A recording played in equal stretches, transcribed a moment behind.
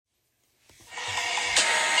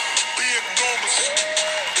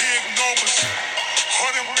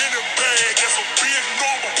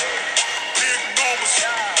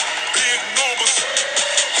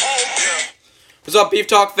What's up, Beef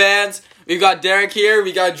Talk fans? We've got Derek here,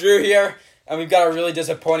 we got Drew here, and we've got a really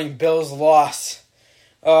disappointing Bills loss.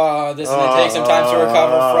 This is going to take some time to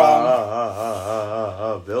recover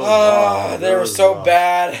from. Bills lost. They were so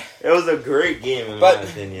bad. It was a great game in my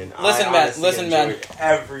opinion. Listen, man.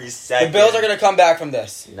 Every second. The Bills are going to come back from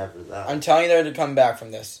this. Never that. I'm telling you, they're going to come back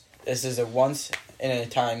from this. This is a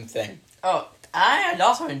once-in-a-time thing. Oh, I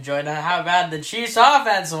also enjoyed how bad the Chiefs'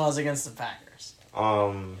 offense was against the Packers.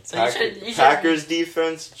 Packers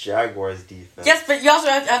defense, Jaguars defense. Yes, but you also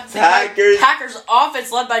have to think Packers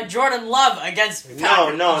offense led by Jordan Love against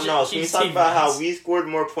Packers. No. Can you talk about how we scored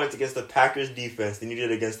more points against the Packers defense than you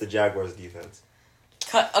did against the Jaguars defense?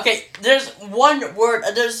 Okay, there's one word.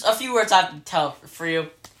 There's a few words I have to tell for you.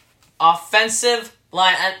 Offensive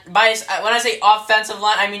line. And when I say offensive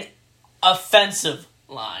line, I mean offensive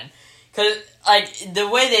line. Because the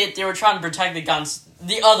way they were trying to protect against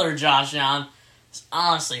the other Josh Allen. It's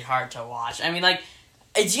honestly hard to watch. I mean,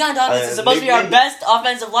 Deion Dawkins is supposed to be our best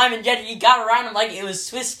offensive lineman, yet he got around him like it was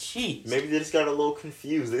Swiss cheese. Maybe they just got a little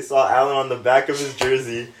confused. They saw Allen on the back of his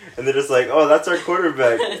jersey, and they're just like, oh, that's our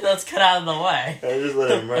quarterback. Let's cut out of the way. And just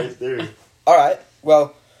let him right through. All right.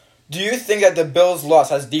 Well, do you think that the Bills' loss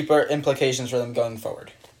has deeper implications for them going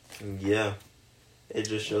forward? Yeah. It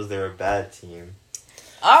just shows they're a bad team.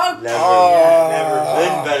 Never been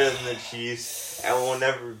better than the Chiefs. And will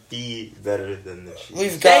never be better than the Chiefs.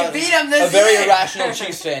 We've got they beat them this a very year. irrational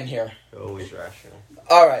Chiefs fan here. Always rational.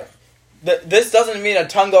 All right. This doesn't mean a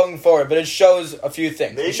ton going forward, but it shows a few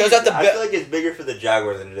things. Maybe, it shows that I feel like it's bigger for the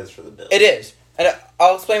Jaguars than it is for the Bills. It is. And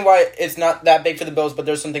I'll explain why it's not that big for the Bills, but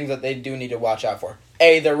there's some things that they do need to watch out for.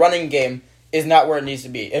 A, their running game is not where it needs to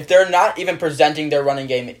be. If they're not even presenting their running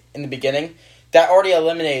game in the beginning, that already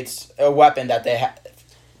eliminates a weapon that they have.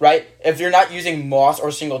 Right? If you're not using Moss or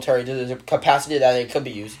Singletary to the capacity that they could be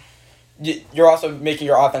used, you're also making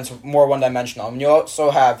your offense more one-dimensional. And you also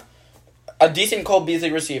have a decent Cole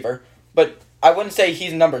Beasley receiver, but I wouldn't say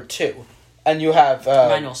he's number 2. And you have...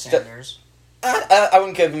 Emmanuel Sanders. I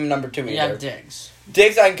wouldn't give him number 2 either. You have Diggs.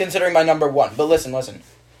 Diggs I'm considering my number 1. But listen.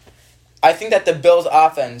 I think that the Bills'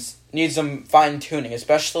 offense needs some fine-tuning,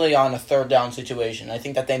 especially on a third down situation. I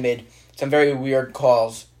think that they made some very weird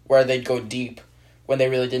calls where they'd go deep when they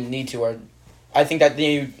really didn't need to. Or I think that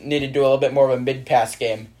they need to do a little bit more of a mid-pass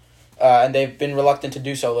game, and they've been reluctant to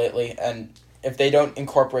do so lately. And if they don't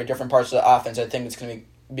incorporate different parts of the offense, I think it's going to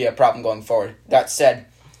be a problem going forward. That said,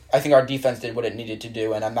 I think our defense did what it needed to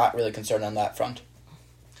do, and I'm not really concerned on that front.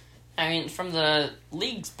 I mean, from the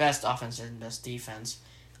league's best offense and best defense,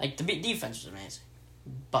 the defense was amazing,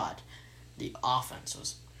 but the offense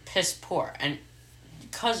was piss poor. And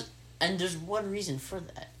there's one reason for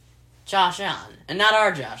that. Josh Allen, and not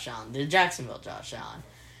our Josh Allen, the Jacksonville Josh Allen,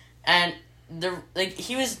 and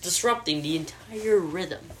he was disrupting the entire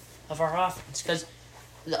rhythm of our offense because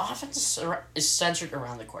the offense is centered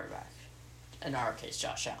around the quarterback, in our case,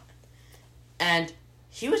 Josh Allen, and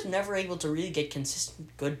he was never able to really get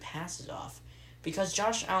consistent good passes off because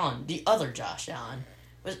Josh Allen, the other Josh Allen,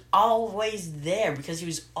 was always there because he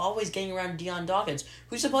was always getting around Deion Dawkins,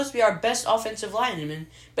 who's supposed to be our best offensive lineman,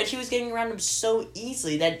 but he was getting around him so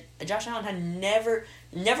easily that Josh Allen had never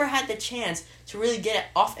had the chance to really get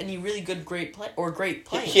off any really great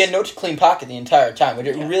plays. He had no clean pocket the entire time,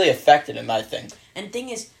 which really affected him, I think. And the thing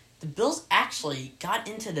is, the Bills actually got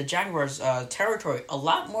into the Jaguars' territory a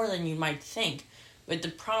lot more than you might think, but the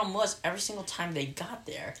problem was every single time they got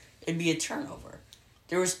there, it'd be a turnover.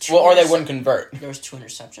 There was or they wouldn't convert. There was 2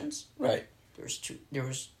 interceptions. Right.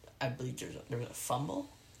 I believe there was a fumble.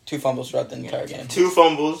 2 fumbles throughout the entire game. 2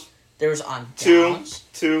 fumbles. There was on downs.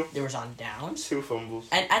 2. There was on downs. 2 fumbles.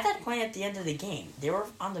 And at that point at the end of the game, they were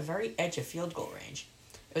on the very edge of field goal range.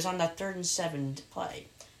 It was on that 3rd and 7 play.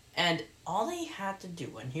 And all they had to do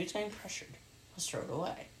when he was getting pressured was throw it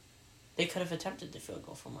away. They could have attempted the field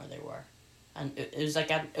goal from where they were. And it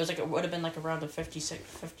would have been around a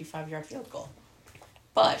 55-yard field goal.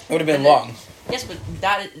 But it would have been long. Yes, but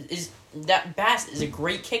Bass is a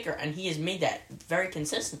great kicker, and he has made that very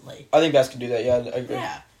consistently. I think Bass could do that. Yeah, I agree.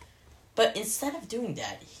 Yeah, but instead of doing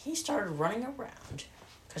that, he started running around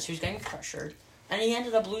because he was getting pressured, and he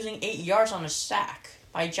ended up losing 8 yards on a sack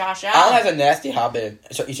by Josh Allen. Allen has a nasty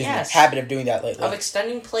habit of doing that lately. Of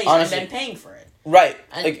extending plays Honestly, and then paying for it. Right.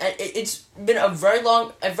 And it's been a very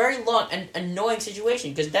long and annoying situation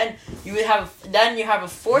because then you have a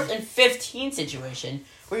 4th and 15 situation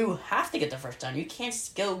where you have to get the first down. You can't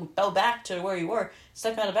go back to where you were,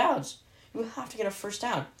 step out of bounds. You have to get a first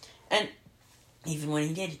down. And even when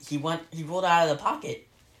he did, he rolled out of the pocket.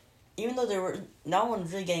 Even though no one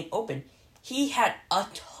really getting open, he had a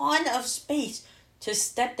ton of space to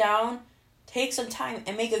step down, take some time,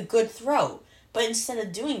 and make a good throw. But instead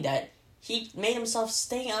of doing that, he made himself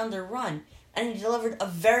stay on the run, and he delivered a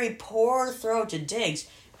very poor throw to Diggs,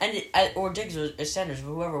 or Diggs or Sanders, or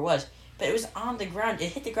whoever it was. But it was on the ground.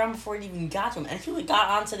 It hit the ground before it even got to him, and he got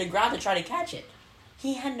onto the ground to try to catch it.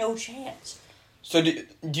 He had no chance. So do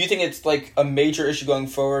you think it's like a major issue going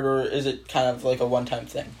forward, or is it kind of like a one-time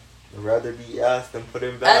thing? I'd rather be asked than put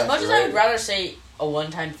him back. As much as I would rather say a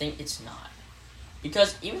one-time thing, it's not.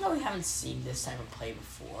 Because even though we haven't seen this type of play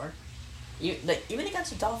before, even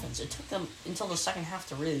against the Dolphins, it took them until the second half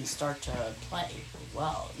to really start to play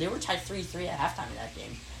well. They were tied 3-3 at halftime in that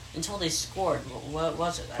game until they scored, what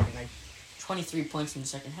was it? 23 points in the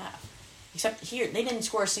second half. Except here, they didn't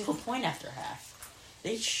score a single point after half.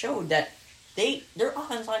 They showed that their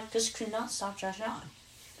offense line just could not stop Josh Allen.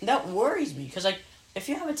 And that worries me, because if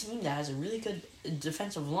you have a team that has a really good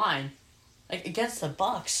defensive line, against the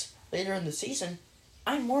Bucs later in the season,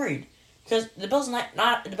 I'm worried. Because the Bills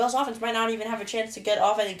the Bills offense might not even have a chance to get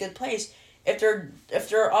off at a good place if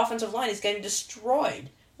their offensive line is getting destroyed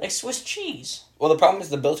like Swiss cheese. Well, the problem is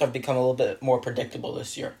the Bills have become a little bit more predictable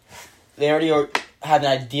this year. They already have an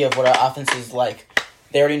idea of what our offense is like.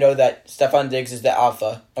 They already know that Stephon Diggs is the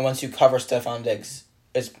alpha, and once you cover Stephon Diggs,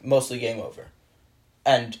 it's mostly game over.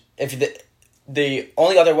 And if the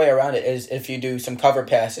only other way around it is if you do some cover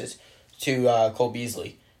passes to Cole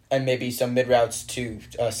Beasley and maybe some mid routes to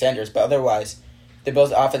Sanders, but otherwise, the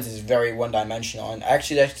Bills' offense is very one-dimensional. And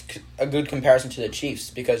actually, that's a good comparison to the Chiefs,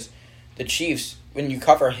 because the Chiefs, when you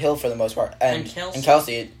cover Hill for the most part and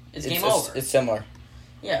Kelsey, it's game over. It's similar.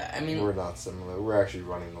 Yeah, I mean, we're not similar. We're actually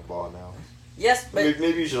running the ball now. Yes, but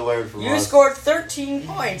maybe you should learn from us. You scored 13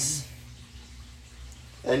 points.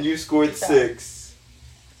 And you scored 6.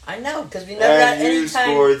 I know, because we never got any time. And you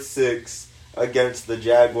scored 6 against the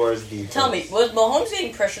Jaguars defense. Tell me, was Mahomes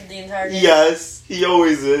getting pressured the entire game? Yes, he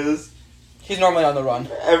always is. He's normally on the run.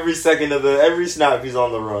 Every snap, he's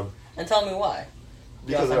on the run. And tell me why.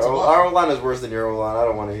 Because our O-line is worse than your O-line. I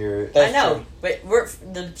don't want to hear it. I know, but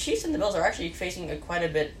the Chiefs and the Bills are actually facing quite a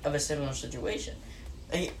bit of a similar situation.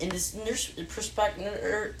 In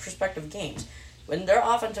their perspective games, when their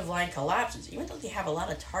offensive line collapses, even though they have a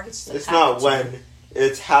lot of targets, it's not when,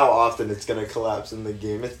 it's how often it's gonna collapse in the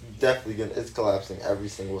game. It's definitely it's collapsing every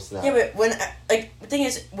single snap. Yeah, but when the thing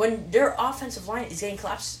is, when their offensive line is getting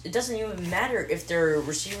collapsed, it doesn't even matter if their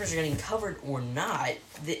receivers are getting covered or not.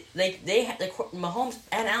 Mahomes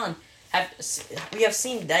and Allen we have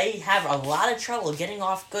seen they have a lot of trouble getting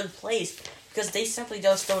off good plays because they simply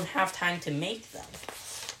just don't have time to make them.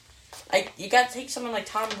 You got to take someone like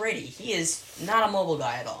Tom Brady. He is not a mobile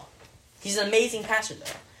guy at all. He's an amazing passer, though.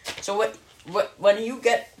 So when you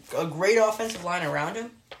get a great offensive line around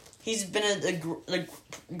him, he's been the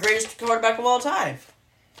greatest quarterback of all time.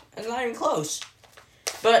 It's not even close.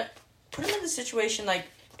 But put him in a situation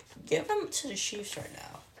give him to the Chiefs right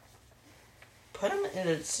now. Put him in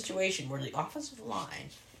a situation where the offensive line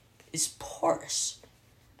is porous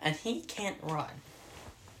and he can't run.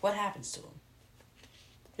 What happens to him?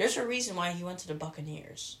 There's a reason why he went to the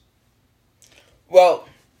Buccaneers. Well,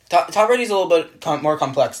 Tom Brady's a little bit more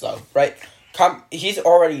complex, though, right? He's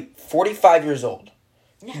already 45 years old.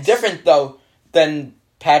 Yes. Different, though, than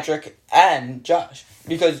Patrick and Josh.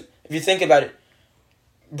 Because if you think about it,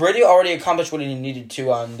 Brady already accomplished what he needed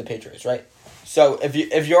to on the Patriots, right? So if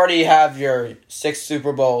you already have your 6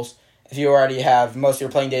 Super Bowls, if you already have most of your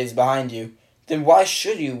playing days behind you, then why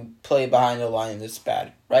should you play behind the line this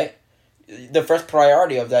bad, right? The first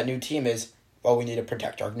priority of that new team is, well, we need to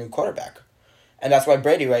protect our new quarterback. And that's why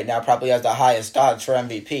Brady right now probably has the highest odds for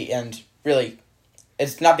MVP. And really,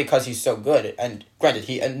 it's not because he's so good. And granted,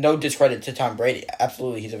 and no discredit to Tom Brady.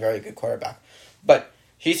 Absolutely, he's a very good quarterback. But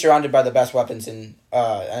he's surrounded by the best weapons in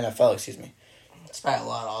NFL, It's by a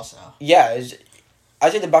lot also. Yeah, I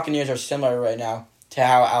think the Buccaneers are similar right now to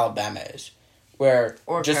how Alabama is. Where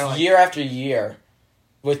year after year,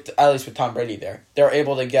 at least with Tom Brady there, they're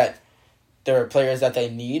able to get their players that they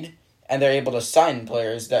need, and they're able to sign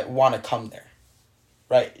players that want to come there.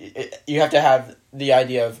 Right? You have to have the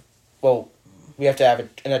idea of, well, we have to have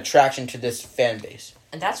an attraction to this fan base.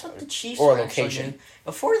 And that's what the Chiefs or were location. Doing.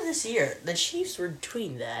 Before this year, the Chiefs were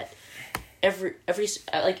doing that.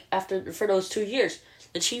 After for those 2 years,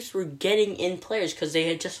 the Chiefs were getting in players because they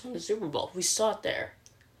had just won the Super Bowl. We saw it there.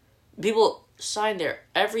 People signed there.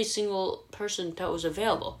 Every single person that was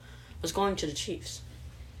available was going to the Chiefs.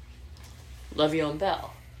 Le'Veon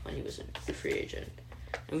Bell, when he was a free agent.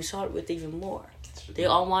 And we saw it with even more. They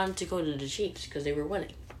all wanted to go to the Chiefs because they were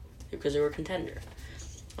winning. Because they were a contender.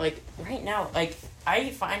 Right now, I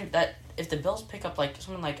find that if the Bills pick up,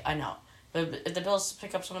 someone but if the Bills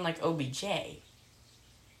pick up someone like OBJ,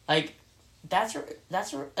 that's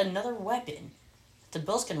another weapon the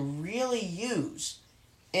Bills can really use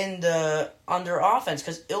on their offense,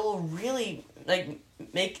 because it will really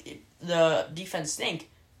make the defense think,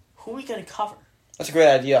 who are we going to cover? That's a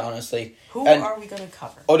great idea, honestly. Who And are we going to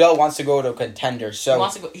cover? Odell wants to go to a contender, so He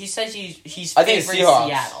wants to go. He says he's I think it's favoring Seahawks.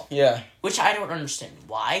 Seattle, Yeah, which I don't understand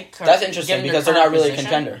why. that's interesting Given their because they're not current really a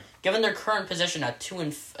position- contender. Given their current position at 3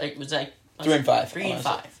 and 5, 3 and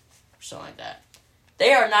 5, or something like that,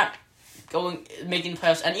 they are not making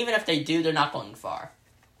playoffs, and even if they do, they're not going far.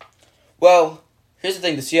 Well, here's the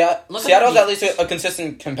thing: Look at Seattle's the at least a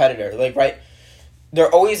consistent competitor. Like, right,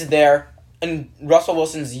 they're always there. And Russell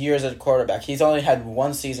Wilson's years as a quarterback, he's only had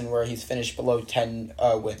one season where he's finished below 10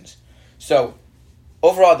 wins. So,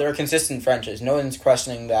 overall, they're a consistent franchise. No one's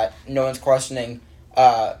questioning that. No one's questioning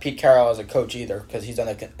Pete Carroll as a coach either, because he's done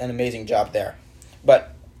an amazing job there.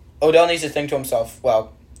 But Odell needs to think to himself,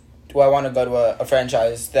 well, do I want to go to a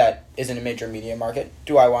franchise that is in a major media market?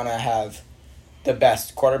 Do I want to have the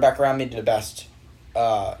best quarterback around me, the best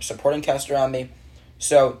supporting cast around me?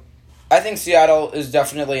 So, I think Seattle is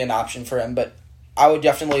definitely an option for him, but I would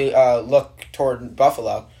definitely look toward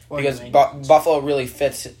Buffalo, because Buffalo really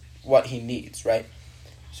fits what he needs, right?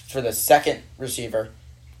 For the second receiver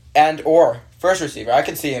or first receiver. I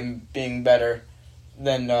could see him being better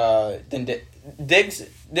than Diggs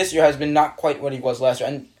this year has been not quite what he was last year,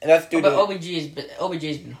 and that's due But to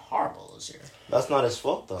OBJ's been horrible this year. That's not his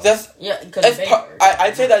fault, though. Because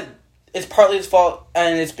I'd say that it's partly his fault,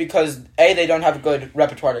 and it's because A, they don't have a good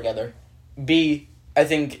repertoire together. B, I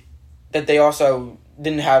think that they also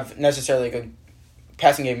didn't have necessarily a good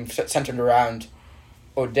passing game centered around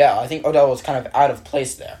Odell. I think Odell was kind of out of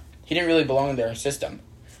place there. He didn't really belong in their system.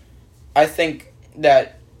 I think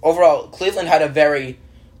that overall, Cleveland had a very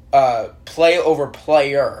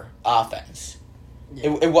play-over-player offense.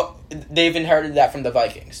 Yeah. They've inherited that from the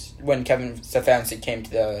Vikings when Kevin Stefanski came to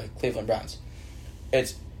the Cleveland Browns.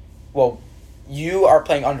 It's, well, you are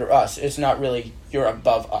playing under us. It's not really you're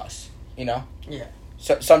above us, you know? Yeah.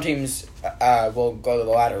 So some teams will go to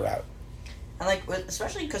the latter route. And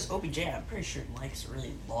especially because OBJ, I'm pretty sure likes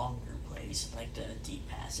really longer plays, like the deep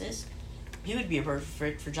passes. He would be a perfect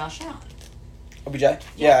fit for Josh Allen. OBJ?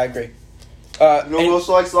 Yeah, I agree. You know who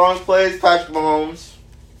also likes long plays? Patrick Mahomes.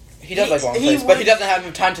 He does like long plays, but he doesn't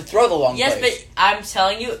have time to throw the long plays. Yes, but I'm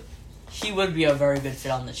telling you, he would be a very good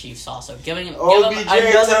fit on the Chiefs also. OBJ Give him to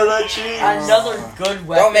the Chiefs. another good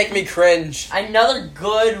weapon. Don't make me cringe. Another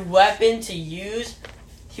good weapon to use.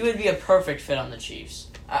 He would be a perfect fit on the Chiefs.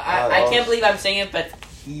 I can't believe I'm saying it, but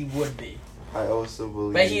he would be. I also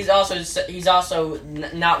believe. But he's also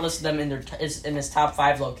not listed them in his top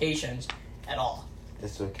 5 locations at all.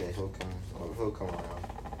 It's okay. He'll come around.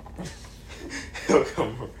 He'll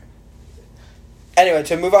come around. Anyway,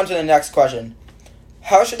 to move on to the next question.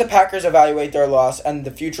 How should the Packers evaluate their loss and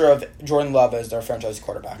the future of Jordan Love as their franchise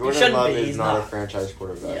quarterback? Jordan Love is not a franchise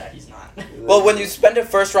quarterback. Yeah, he's not. Well, when you spend a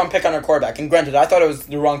first-round pick on a quarterback, and granted, I thought it was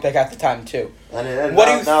the wrong pick at the time, too. And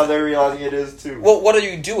now they're realizing it is, too. Well, what do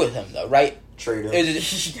you do with him, though, right? Trade him.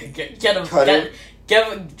 Get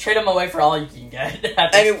him. Trade him away for all you can get.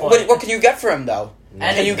 I mean, what can you get for him, though?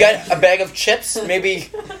 And can you get a bag of chips? Maybe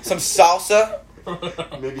some salsa?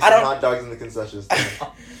 Maybe some hot dogs in the concession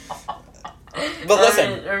stand. But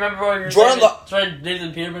listen, remember when you were Jordan trying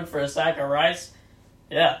Nathan Peterman for a sack of rice?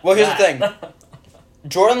 Yeah. Well, here's the thing.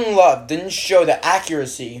 Jordan Love didn't show the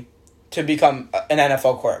accuracy to become an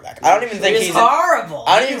NFL quarterback. I don't even think he's horrible.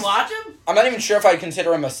 I don't Did even you watch him? I'm not even sure if I'd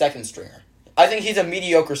consider him a second stringer. I think he's a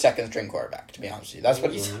mediocre second string quarterback. To be honest with you, that's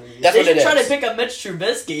what it is. They should try to pick up Mitch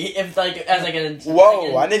Trubisky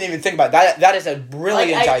Whoa! I didn't even think about that. That is a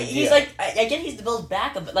brilliant idea. He's I get he's the Bills'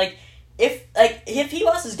 backup, but if he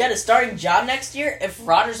wants to get a starting job next year, if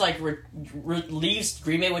Rodgers leaves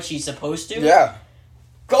Green Bay, which he's supposed to, yeah,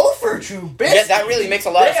 go for Trubisky. Yeah, that really makes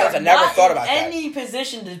a lot of sense. I never thought about that. Any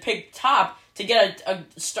position to pick top to get a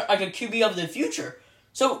QB of the future.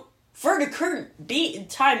 So for the current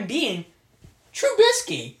time being,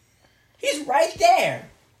 Trubisky, he's right there.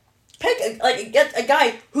 Get a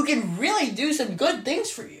guy who can really do some good things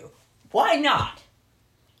for you. Why not?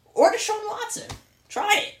 Or Deshaun Watson.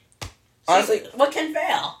 Try it. Honestly, what can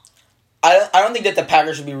fail? I don't think that the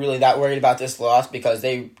Packers should be really that worried about this loss because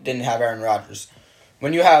they didn't have Aaron Rodgers.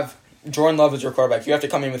 When you have Jordan Love as your quarterback, you have to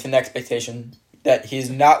come in with an expectation that he's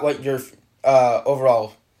not what your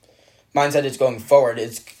overall mindset is going forward.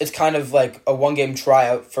 It's kind of like a one-game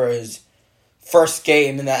tryout for his first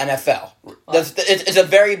game in the NFL. It's a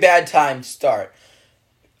very bad time to start.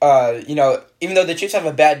 Even though the Chiefs have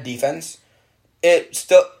a bad defense, it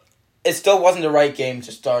still wasn't the right game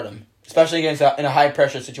to start him. Especially against in a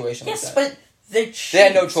high-pressure situation yes, like that. but the Chiefs They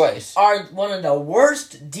had no choice. are one of the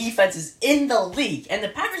worst defenses in the league, and the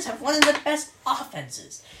Packers have one of the best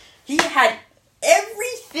offenses. He had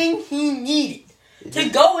everything he needed to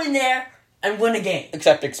go in there and win a game.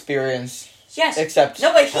 Except experience. Yes. Except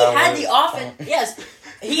no, but he power. had the offense. Yes,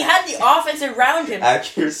 he had the offense around him.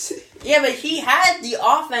 Accuracy. Yeah, but he had the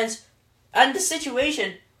offense and the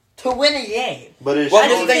situation to win a game. But it Well,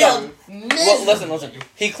 showed the thing them- Well, listen.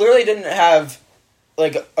 He clearly didn't have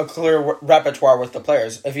like a clear repertoire with the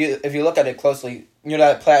players. If you look at it closely, you know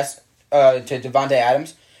that pass to Devontae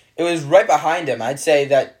Adams, it was right behind him. I'd say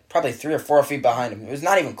that probably 3 or 4 feet behind him. It was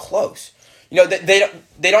not even close. You know, they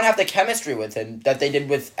don't have the chemistry with him that they did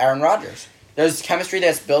with Aaron Rodgers. There's chemistry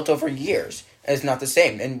that's built over years, and it's not the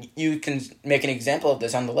same. And you can make an example of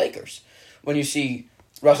this on the Lakers. When you see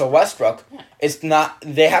Russell Westbrook, it's not,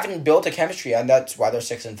 they haven't built a chemistry, and that's why they're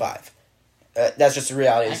 6-5. That's just the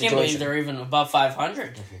reality of I the can't situation. believe they're even above 500.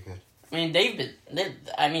 Okay, good. I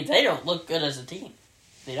mean, they don't look good as a team.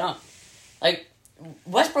 They don't. Like,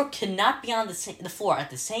 Westbrook cannot be on the floor at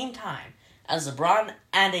the same time as LeBron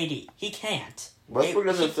and AD. He can't. Westbrook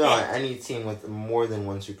He doesn't fit on can't. any team with more than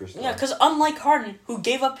one superstar. Yeah, because unlike Harden, who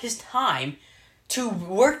gave up his time to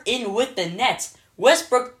work in with the Nets,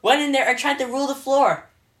 Westbrook went in there and tried to rule the floor.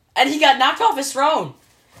 And he got knocked off his throne.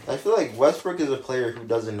 I feel like Westbrook is a player who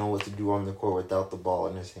doesn't know what to do on the court without the ball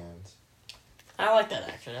in his hands. I like that,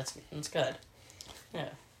 actually. That's good. Yeah.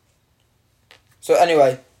 So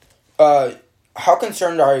anyway, how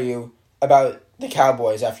concerned are you about the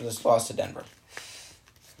Cowboys after this loss to Denver?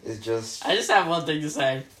 It's just... I just have one thing to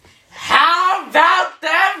say. How about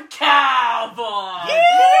them Cowboys?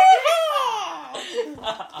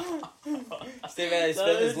 Stephen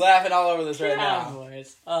is laughing all over this right now.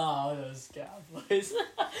 Cowboys. Oh, those Cowboys.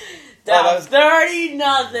 that Down was-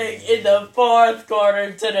 30-0 in the fourth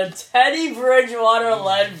quarter to the Teddy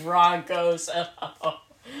Bridgewater-led Broncos.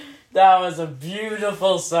 That was a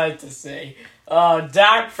beautiful sight to see. Oh,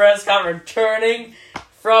 Dak Prescott returning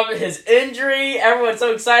from his injury. Everyone's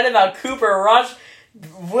so excited about Cooper Rush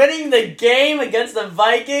winning the game against the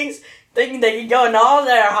Vikings, thinking they can go in all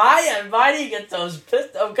their high and mighty against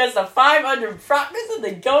the 500 Broncos, and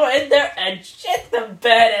they go in there and shit the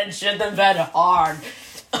bed hard.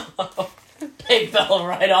 They fell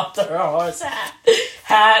right off their horse.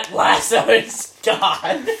 Hat lasso is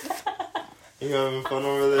gone. You having fun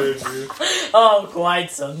over there, Drew? Oh,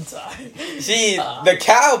 quite some time. See, the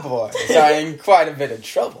Cowboys are in quite a bit of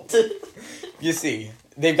trouble. You see,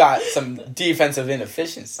 they've got some defensive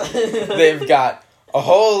inefficiency. They've got a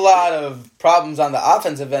whole lot of problems on the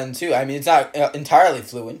offensive end, too. I mean, it's not entirely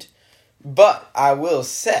fluent. But I will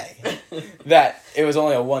say that it was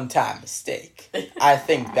only a one-time mistake. I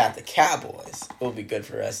think that the Cowboys will be good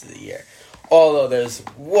for the rest of the year. Although there's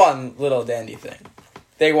one little dandy thing.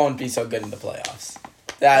 They won't be so good in the playoffs.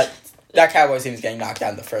 That Cowboys team is getting knocked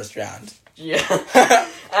out in the first round. Yeah.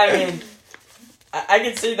 I mean, I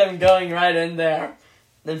can see them going right in there,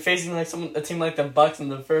 then facing like a team like the Bucks in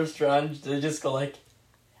the first round. They just go like,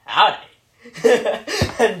 howdy.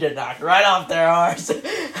 And get knocked right off their horse.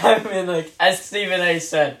 I mean, like, as Stephen A.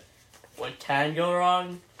 said, what can go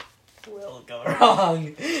wrong will go wrong.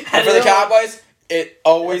 And for the Cowboys, it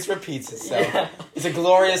always repeats itself. Yeah. It's a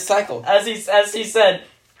glorious cycle. As he said,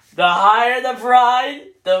 the higher the pride,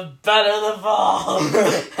 the better the fall.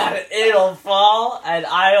 And it'll fall, and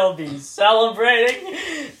I'll be celebrating.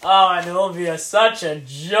 Oh, and it'll be such a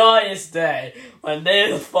joyous day when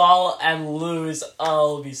they fall and lose.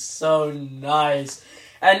 Oh, it'll be so nice.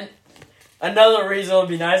 And another reason it'll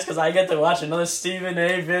be nice, because I get to watch another Stephen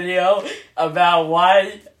A. video about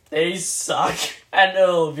why they suck. And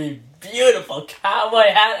it'll be beautiful. Cowboy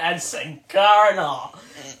hat and cigar and all.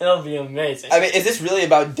 It'll be amazing. I mean, is this really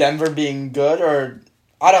about Denver being good, or...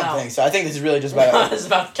 I don't No. think so. I think this is really just about... It's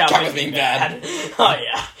about Cowboys Cowboys being being bad. Oh,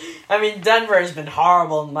 yeah. I mean, Denver has been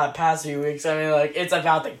horrible in the past few weeks. I mean, like, it's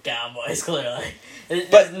about the Cowboys, clearly.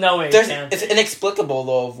 There's no way it can. It's inexplicable,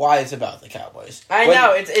 though, of why it's about the Cowboys. I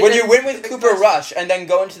know, it's when you win with Cooper Rush and then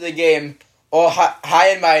go into the game all high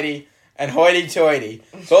and mighty and hoity-toity,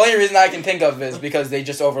 the only reason I can think of is because they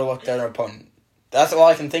just overlooked their opponent. That's all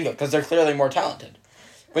I can think of, because they're clearly more talented.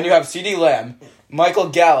 When you have CeeDee Lamb, Michael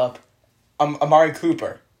Gallup, Amari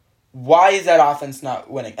Cooper, why is that offense not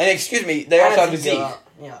winning? And excuse me, they also have Zeke.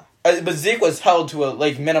 Yeah. But Zeke was held to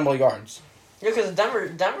minimal yards. Yeah, because Denver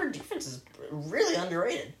defense is really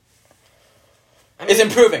underrated. I mean, It's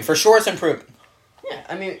improving. For sure it's improving. Yeah,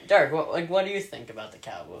 I mean, Derek, what do you think about the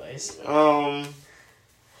Cowboys? I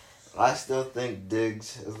still think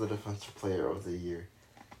Diggs is the defensive player of the year.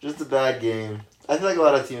 Just a bad game. I feel like a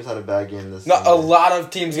lot of teams had a bad game this No, Sunday. a lot of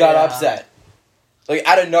teams got Yeah. upset. Like,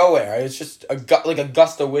 out of nowhere. It's just a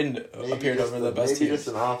gust of wind Maybe appeared just over the best maybe teams. just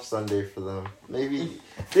an off Sunday for them. Maybe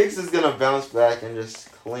Diggs is gonna bounce back and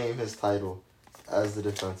just claim his title as the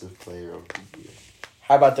defensive player of the year.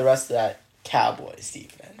 How about the rest of that Cowboys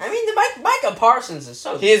defense? I mean, the Micah Parsons is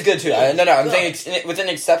so. He is good, too. He is I'm good. saying with an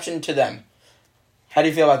exception to them. How do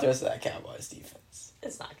you feel about the rest of that Cowboys defense?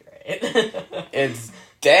 It's not great. It's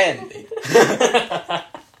dandy.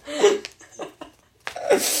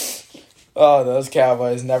 Oh, those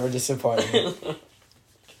Cowboys never disappoint me.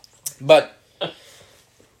 But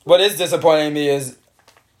what is disappointing me is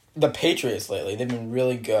the Patriots lately. They've been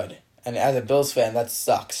really good. And as a Bills fan, that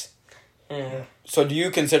sucks. Yeah. So do you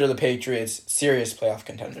consider the Patriots serious playoff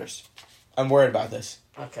contenders? I'm worried about this.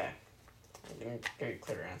 Okay. Give me a very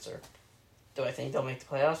clear answer. Do I think they'll make the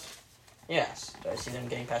playoffs? Yes. Do I see them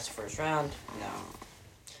getting past the first round? No.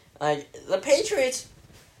 Like, the Patriots,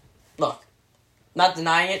 look, not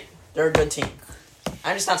denying it, they're a good team.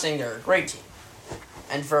 I'm just not saying they're a great team.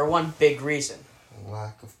 And for one big reason.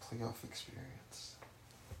 Lack of playoff experience.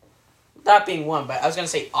 That being one, but I was going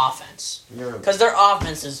to say offense. You're Because their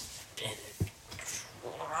offense is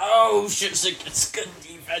atrocious against good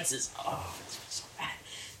defenses. Oh, it's been so bad.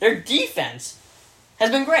 Their defense has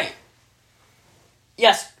been great.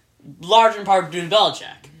 Yes, large in part due to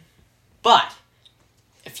Belichick. But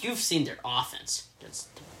if you've seen their offense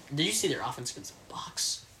did you see their offense against the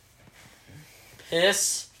Bucs?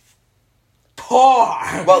 Piss poor.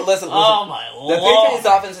 Well, listen. Oh my The lord. Patriots'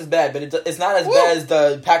 offense is bad, but it's not as bad as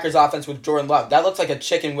the Packers' offense with Jordan Love. That looks like a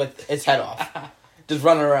chicken with its head off, just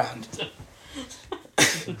running around.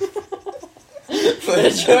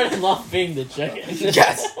 Jordan Love being the chicken.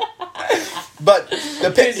 Yes. But the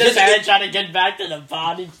He's just Patriots. trying to get back to the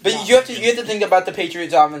body. But you have to think about the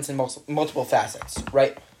Patriots' offense in multiple facets,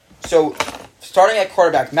 right? So, starting at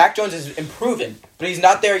quarterback, Mac Jones is improving, but he's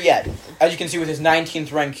not there yet, as you can see with his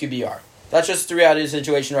 19th ranked QBR. That's just the reality of the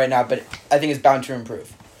situation right now, but I think it's bound to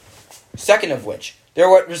improve. Second of which, their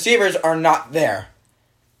receivers are not there.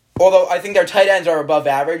 Although I think their tight ends are above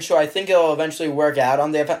average, so I think it'll eventually work out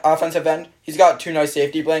on the offensive end. He's got 2 nice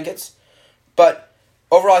safety blankets. But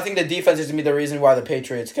overall, I think the defense is going to be the reason why the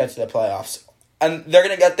Patriots get to the playoffs. And they're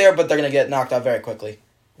going to get there, but they're going to get knocked out very quickly.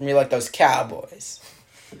 I mean, like those Cowboys.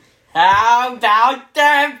 How about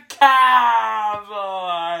them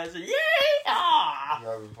Cowboys? Yeah! You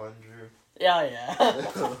having fun, Drew? Yeah.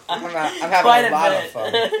 I'm having Quite a lot bit. of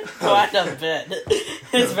fun. Quite a bit.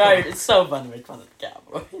 It's so fun to make fun of the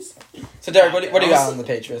Cowboys. So, Derek, what do you got on the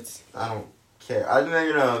Patriots? I don't care. I think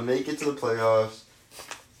they're gonna make it to the playoffs,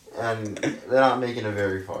 and they're not making it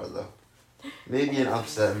very far though. Maybe an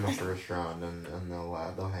upset in the first round, and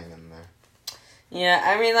they'll hang in there. Yeah,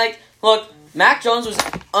 I mean, like, look, Mac Jones was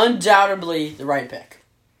undoubtedly the right pick.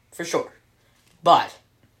 For sure. But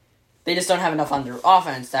they just don't have enough on their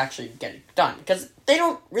offense to actually get it done. Because they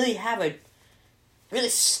don't really have a really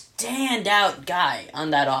standout guy on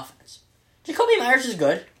that offense. Jacoby Myers is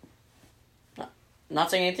good.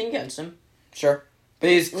 Not saying anything against him. Sure. But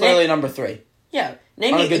he's clearly number 3. Yeah.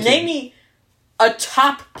 Name On a good team. me a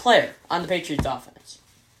top player on the Patriots offense.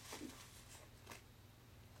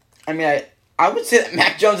 I mean, I would say that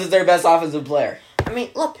Mac Jones is their best offensive player. I mean,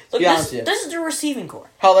 look, be honest with you. this is their receiving core.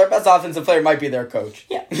 Hell, their best offensive player might be their coach.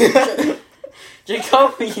 Yeah.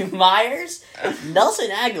 Jacoby Myers,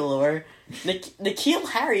 Nelson Aguilar, N'Keal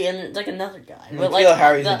Harry, and like another guy. But, N'Keal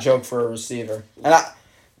Harry's a joke for a receiver. And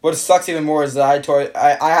what sucks even more is that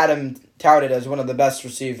I had him touted as one of the best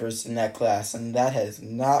receivers in that class, and that has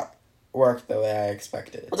not worked the way I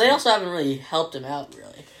expected it. Well, they also haven't really helped him out,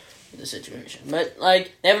 really, with the situation. But,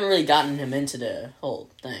 like, they haven't really gotten him into the whole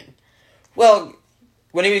thing. Well,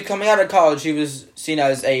 when he was coming out of college, he was seen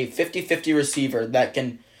as a 50-50 receiver that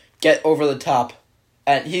can get over the top.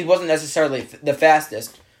 And he wasn't necessarily the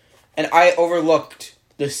fastest. And I overlooked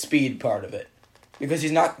the speed part of it. Because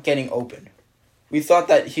he's not getting open. We thought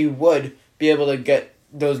that he would be able to get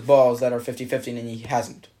those balls that are 50-50, and he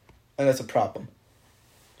hasn't. And that's a problem.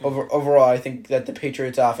 Overall, I think that the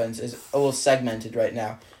Patriots' offense is a little segmented right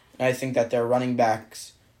now. And I think that their running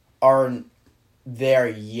backs aren't there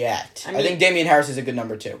yet. I think Damian Harris is a good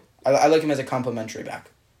number 2. I like him as a complimentary back.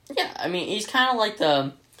 Yeah, I mean, he's kind of like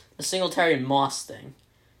the Singletary and Moss thing.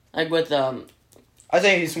 Like with, I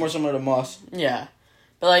think he's more similar to Moss. yeah.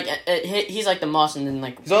 But, like, he's like the Moss, and then,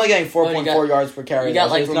 like... He's only getting 4.4 yards per carry. You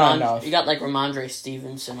got, like, not enough. you got, like, Ramondre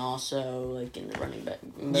Stevenson also, like, in the running back.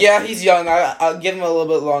 Yeah, he's young. I'll give him a little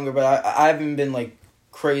bit longer, but I haven't been, like,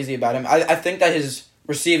 crazy about him. I think that his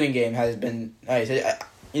receiving game has been nice.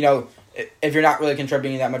 You know, if you're not really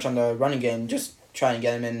contributing that much on the running game, just try and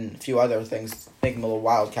get him in a few other things. Make him a little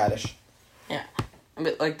wildcatish. Yeah.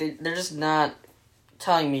 But, like, they're just not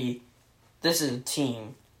telling me this is a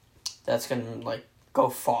team that's gonna like go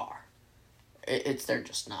far. They're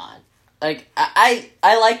just not. Like I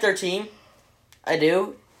like their team, I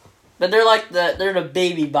do, but they're the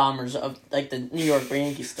baby bombers of like the New York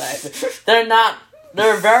Yankees type. They're not.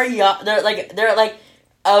 They're very young. They're like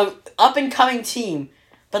a up and coming team,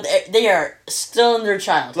 but they are still in their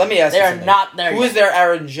childhood. Let me ask you. They are something. not there. Who is their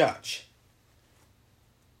Aaron Judge?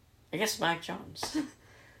 I guess Mac Jones.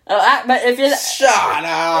 But if it's Shut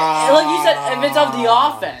up. like you said, if it's of the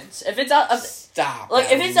offense, if it's of Stop. like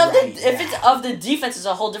that if it's of right the if it's now. of the defense, it's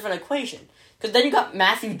a whole different equation. Because then you got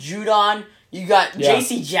Matthew Judon, you got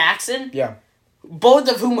J.C. Jackson, Yeah. both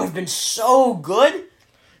of whom have been so good.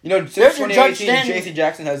 You know, since There's your Judge 2018, Stanton. J.C.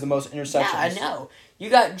 Jackson has the most interceptions. Yeah, I know. You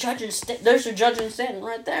got Judge and there's your Judge and Stanton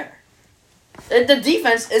right there. The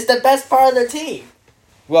defense is the best part of their team.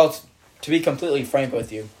 Well, to be completely frank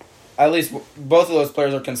with you, at least both of those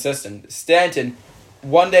players are consistent. Stanton,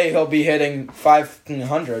 one day he'll be hitting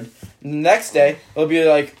 500. Next day, he'll be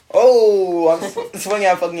like, oh, I'm swinging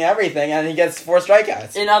at fucking everything, and he gets 4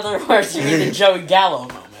 strikeouts. In other words, you need the Joey Gallo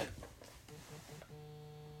moment.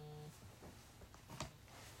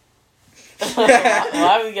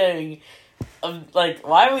 Why are we getting,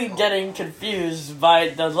 why are we getting confused by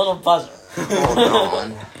the little buzzer? Hold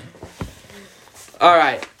on. All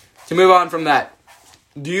right, to move on from that,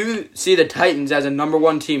 do you see the Titans as a number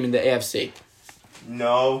 1 team in the AFC?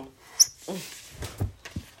 No.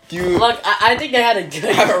 Do you Look, I think they had a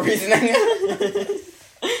good... have a reasoning?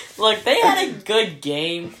 Look, they had a good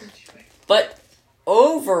game, but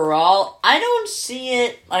overall, I don't see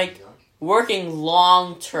it, working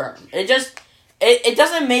long term. It just... It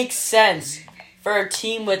doesn't make sense for a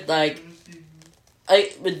team with,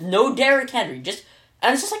 with no Derrick Henry. And it's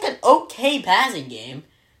just, an okay passing game.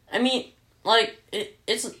 I mean,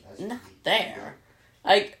 it's not there.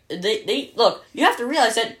 They look, you have to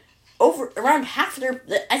realize that around half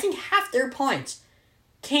their points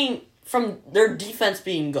came from their defense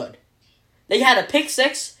being good. They had a pick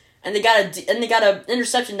six, and they got an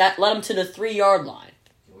interception that led them to the 3-yard line.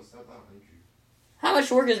 How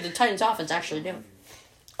much work is the Titans' offense actually doing?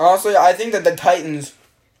 Honestly, I think that the Titans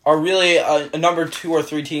are really a number 2 or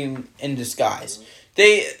 3 team in disguise.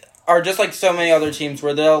 They are just like so many other teams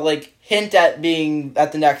where they'll hint at being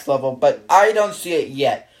at the next level, but I don't see it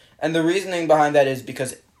yet. And the reasoning behind that is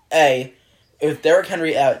because A, if Derrick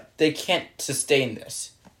Henry out, they can't sustain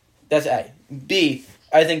this. That's A. B,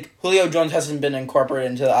 I think Julio Jones hasn't been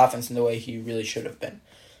incorporated into the offense in the way he really should have been.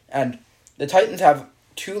 And the Titans have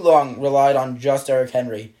too long relied on just Derrick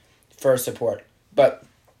Henry for support. But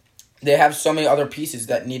they have so many other pieces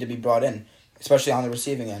that need to be brought in, especially on the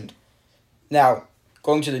receiving end. Now,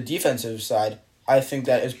 going to the defensive side, I think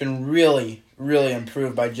that it's been really, really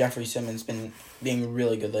improved by Jeffrey Simmons being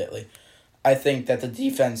really good lately. I think that the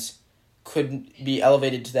defense could be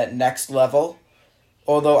elevated to that next level,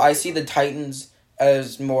 although I see the Titans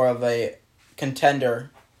as more of a contender,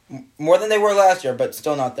 more than they were last year, but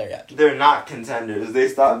still not there yet. They're not contenders. They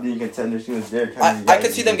stopped being contenders soon as Derrick Henry. I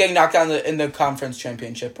could see them getting knocked down in the conference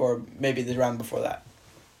championship or maybe the round before that.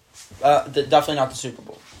 Definitely not the Super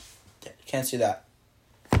Bowl. Can't see that.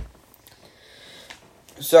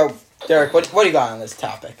 So, Derek, what do you got on this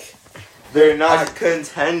topic? They're not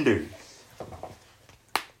contenders.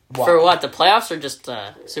 Why? For what? The playoffs or just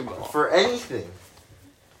Super Bowl? For anything.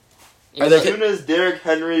 Are As they- soon as Derrick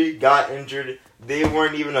Henry got injured, they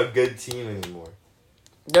weren't even a good team anymore.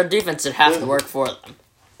 Their defense would have to work for them.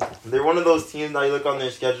 They're one of those teams that you look on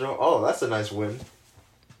their schedule, oh, that's a nice win.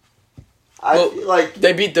 I Well, feel like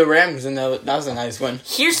They beat the Rams, and that was a nice win.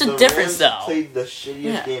 Here's the difference, Rams though. played the shittiest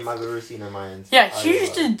Yeah. game I've ever seen in my entire Yeah, here's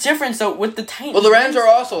the difference, though, with the Titans. Well, the Rams are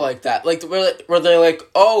also like that. Where they're like,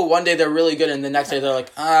 oh, one day they're really good, and the next day they're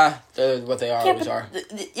like, they're what they always are.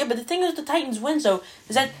 But the thing with the Titans wins, though,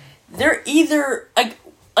 is that they're either,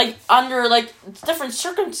 under, different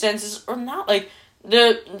circumstances or not.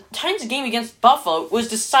 The Titans game against Buffalo was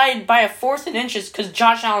decided by a 4th and inches because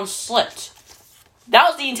Josh Allen slipped. That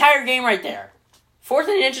was the entire game right there. 4th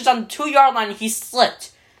and inches on the 2-yard line, he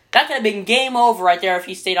slipped. That could have been game over right there if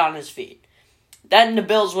he stayed on his feet. Then the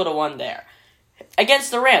Bills would have won there.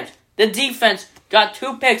 Against the Rams, the defense got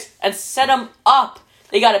 2 picks and set them up.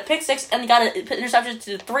 They got a pick 6 and they got an interception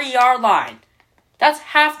to the 3-yard line. That's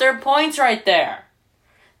half their points right there.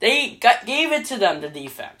 They gave it to them, the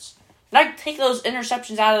defense. Now take those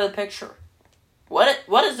interceptions out of the picture. What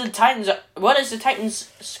is the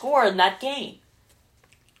Titans score in that game?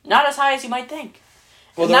 Not as high as you might think.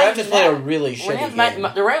 Well, the Rams just played a really shitty game.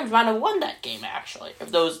 The Rams might have won that game, actually,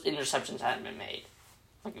 if those interceptions hadn't been made.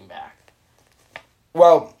 Looking back.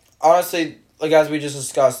 Well, honestly, as we just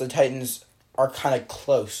discussed, the Titans are kind of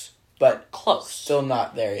close, but Close. still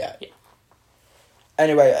not there yet. Yeah.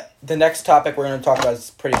 Anyway, the next topic we're going to talk about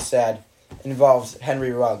is pretty sad. It involves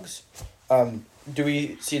Henry Ruggs. Do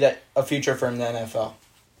we see that a future for him in the NFL?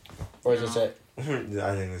 Or is this No. it? I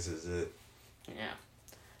think this is it. Yeah.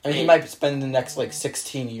 I mean, he might spend the next,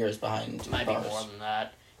 16 years behind Might be bars. more than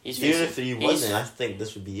that. He's Even facing, if he wasn't, I think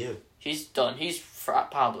this would be it. He's done. He's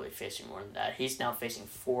probably facing more than that. He's now facing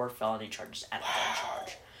 4 felony charges and a gun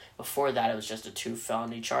charge. Before that, it was just 2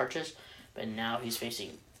 felony charges, but now he's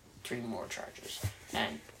facing 3 more charges.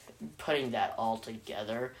 And putting that all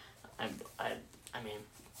together, I mean,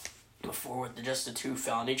 before with just the 2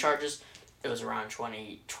 felony charges, it was around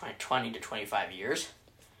 20 to 25 years.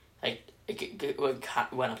 Like it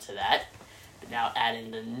went up to that. But now add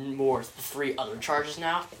in the 3 other charges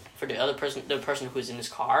now for the person who's in his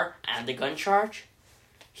car and the gun charge.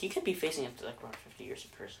 He could be facing up to around 50 years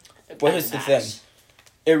in prison. What is the thing?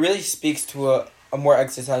 It really speaks to a more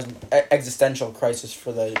existential crisis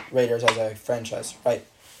for the Raiders as a franchise, right?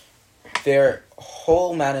 Their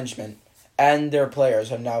whole management and their players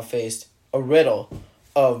have now faced a riddle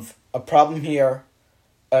of a problem here,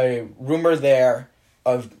 a rumor there,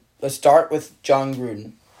 of a start with John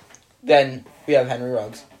Gruden. Then we have Henry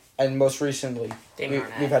Ruggs. And most recently,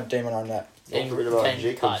 we've had Damon Arnett. Don't forget about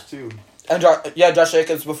Jacobs, too. And Josh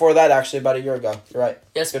Jacobs before that, actually, about a year ago. You're right.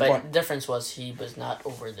 Yes, Good but point. the difference was he was not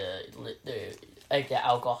over the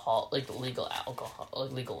alcohol, the legal alcohol,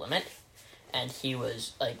 legal limit, and he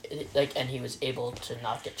was and he was able to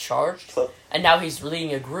not get charged. And now he's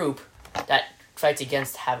leading a group that fights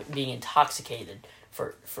against being intoxicated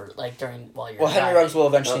for during while you're. Well, Henry Ruggs will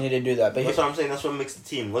eventually need to do that, but That's what I'm saying. That's what makes the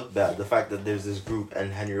team look bad. The fact that there's this group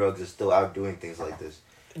and Henry Ruggs is still out doing things like this.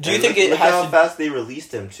 do you think it look has how to? fast they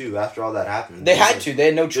released him too after all that happened? They had to. They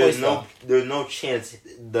had no choice. There's no chance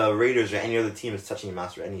the Raiders or any other team is touching him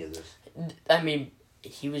after any of this. I mean,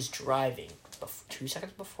 he was driving 2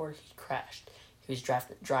 seconds before he crashed. He was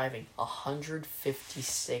driving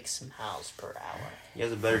 156 miles per hour. He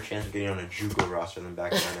has a better chance of getting on a JUCO roster than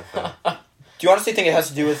back in the NFL. Do you honestly think it has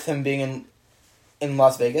to do with him being in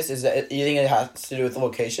Las Vegas? You think it has to do with the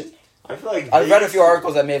location? I feel like I've read a few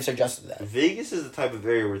articles that may have suggested that. Vegas is the type of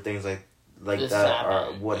area where things like This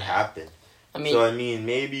that would happen. I mean, So,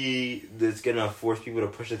 maybe it's going to force people to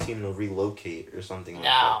push the team to relocate or something like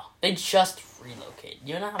that. no, they just relocated.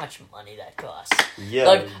 You know how much money that costs.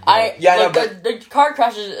 Yeah. The car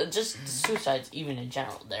crashes, just suicides, even in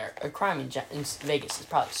general. There, a crime in Vegas is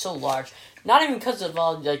probably so large. Not even because of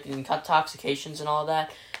all intoxications and all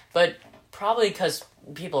that, but probably because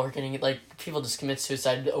people are getting people just commit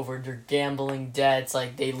suicide over their gambling debts.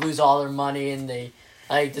 Like they lose all their money and they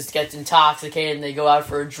just get intoxicated and they go out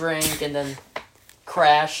for a drink and then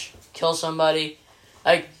crash, kill somebody.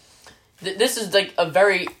 This is a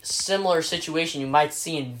very similar situation you might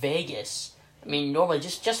see in Vegas. I mean, normally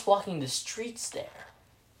just walking the streets there,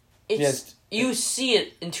 you see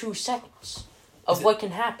it in 2 seconds of what can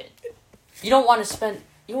happen. You don't want to spend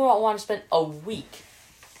a week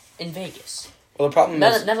in Vegas. Well, the problem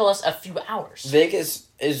is, nevertheless, a few hours. Vegas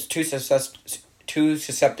is too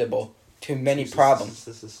susceptible to many problems.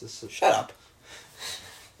 Shut up.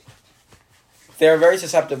 They're very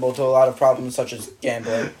susceptible to a lot of problems, such as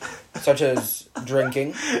gambling, such as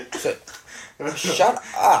drinking. Shut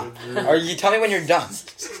up. Or you tell me when you're done.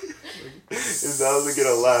 If I was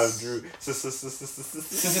gonna laugh, Drew.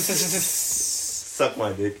 Suck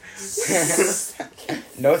my dick.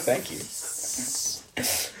 No, thank you.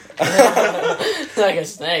 Like a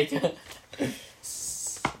snake.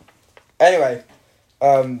 Anyway,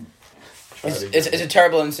 it's a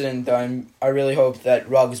terrible incident, though. I really hope that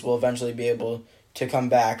Ruggs will eventually be able to come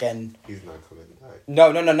back and... He's not coming back.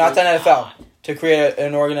 No, not the NFL. To create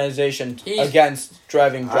an organization against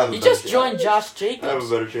driving drunk. He just joined Josh Jacobs. I have a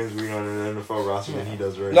better chance of being on an NFL roster than he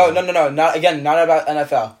does right No, now. not about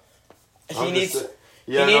NFL. He needs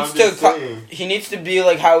to be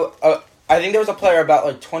like how I think there was a player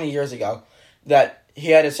about 20 years ago that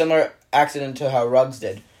he had a similar accident to how Ruggs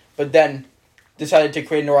did, but then decided to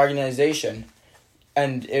create an organization,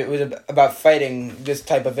 and it was about fighting this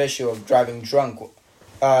type of issue of driving drunk.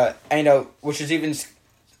 Which is even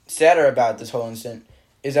sadder about this whole incident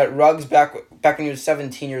is that Ruggs back when he was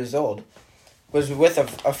 17 years old was with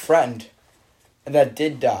a friend that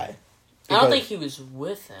did die. I don't think he was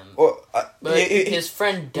with him. But his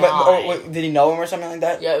friend died. Did he know him or something like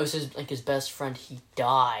that? Yeah, it was his best friend. He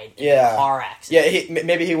died in a car accident. Yeah,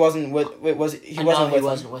 maybe he wasn't with. He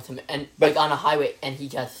wasn't with him, and on a highway, and he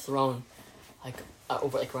got thrown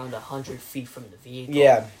over around 100 feet from the vehicle.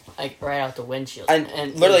 Yeah, right out the windshield.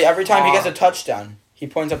 And literally every time he gets a touchdown, he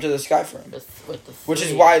points up to the sky for him. With the which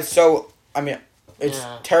is why it's so I mean, it's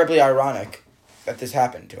Yeah. terribly ironic that this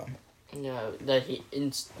happened to him. That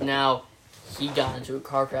now he got into a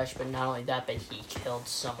car crash, but not only that, but he killed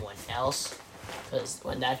someone else. Because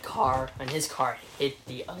when his car hit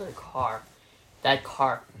the other car, that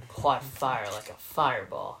car caught fire like a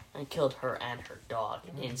fireball and killed her and her dog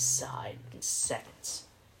inside in seconds.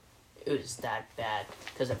 It was that bad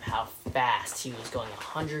because of how fast he was going,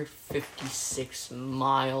 156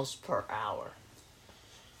 miles per hour.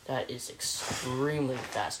 That is extremely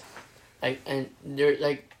fast. And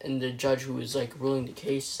the judge who was ruling the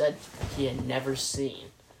case said he had never seen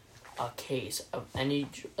a case of any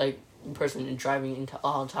person driving into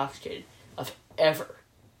all intoxicated of ever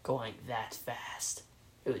going that fast.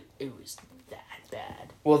 It was that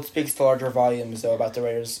bad. Well, it speaks to larger volumes, though, about the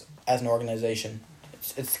Raiders as an organization.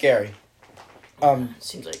 It's scary. It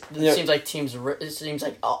seems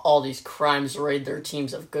like all these crimes raid their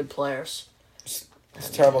teams of good players. It's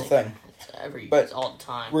a terrible thing. It's all the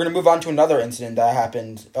time. We're going to move on to another incident that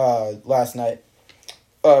happened last night.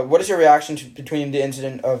 What is your reaction between the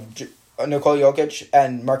incident of Nikola Jokic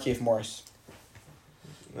and Markieff Morris?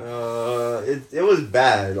 It was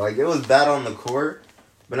bad. It was bad on the court,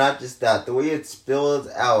 but not just that. The way it spilled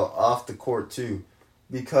out off the court, too.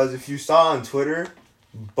 Because if you saw on Twitter,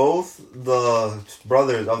 both the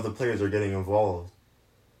brothers of the players are getting involved.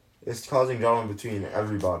 It's causing drama between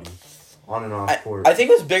everybody, on and off court. I think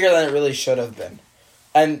it was bigger than it really should have been.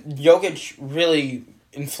 And Jokic really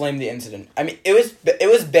inflamed the incident. I mean, it was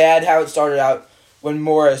bad how it started out when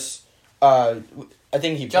Morris, I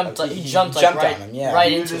think he jumped right, on him. Yeah,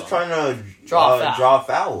 right he was into just him. trying to Draw a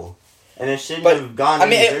foul. And it shouldn't have gone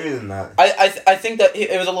any bigger than that. I think that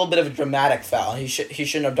it was a little bit of a dramatic foul. He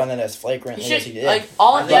shouldn't have done it as flagrantly as he did.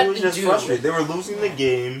 All I he think had it was to just do. frustrated. They were losing the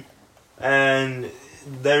game, and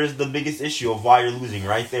there's the biggest issue of why you're losing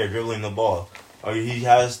right there, dribbling the ball. Or he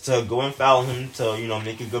has to go and foul him to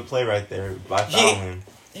make a good play right there by fouling him.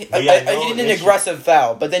 He did an aggressive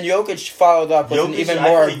foul, but then Jokic followed up with an even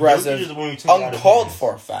more aggressive, uncalled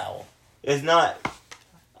for foul. It's not.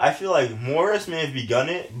 I feel like Morris may have begun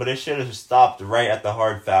it, but it should have stopped right at the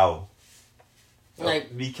hard foul.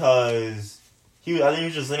 Because I think he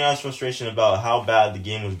was just letting out his frustration about how bad the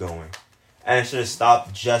game was going, and it should have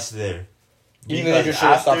stopped just there. You think you should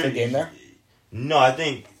have stopped the game there? No, I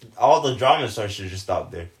think all the drama should have just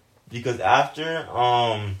stopped there, because after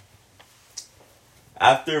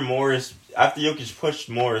Jokic pushed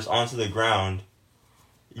Morris onto the ground,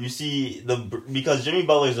 you see because Jimmy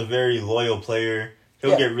Butler is a very loyal player.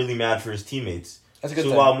 He'll get really mad for his teammates. That's a good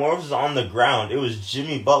thing. While Morris was on the ground, it was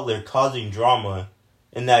Jimmy Butler causing drama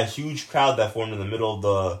in that huge crowd that formed in the middle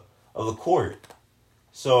of the court.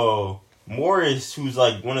 So Morris, who's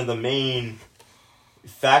one of the main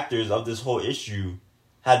factors of this whole issue,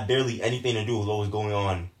 had barely anything to do with what was going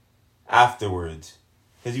on afterwards.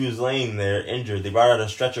 Because he was laying there injured. They brought out a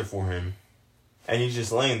stretcher for him. And he's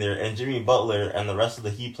just laying there. And Jimmy Butler and the rest of the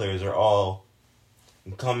Heat players are all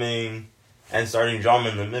coming and starting drama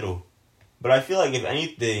in the middle. But I feel like if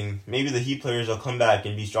anything, maybe the Heat players will come back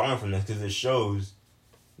and be stronger from this because it shows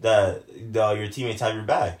that your teammates have your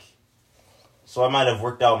back. So it might have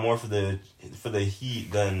worked out more for the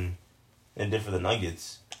Heat than it did for the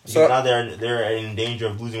Nuggets. Because now they're in danger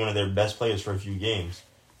of losing one of their best players for a few games.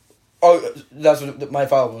 Oh, that's what my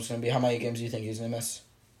follow-up was going to be. How many games do you think he's going to miss?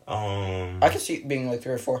 I could see it being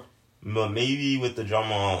 3 or 4. But maybe with the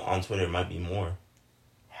drama on Twitter, it might be more.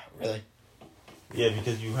 Really? Yeah,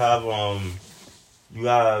 because you have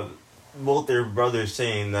both their brothers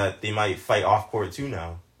saying that they might fight off court too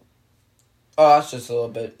now. Oh, that's just a little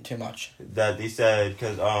bit too much. That they said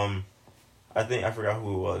because I forgot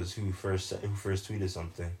who it was who first tweeted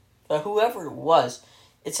something. But whoever it was,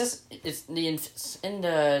 it's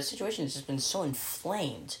the situation has just been so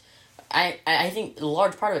inflamed. I think a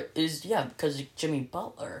large part of it is because of Jimmy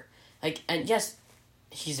Butler. And yes,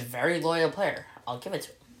 he's a very loyal player. I'll give it to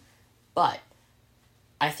him. But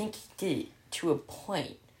I think he did it to a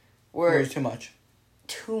point where it was too much.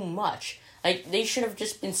 Too much. They should have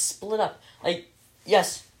just been split up.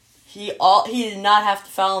 Yes, he did not have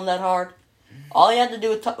to foul him that hard. All he had to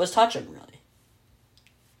do was touch him, really.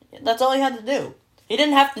 That's all he had to do. He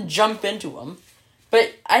didn't have to jump into him.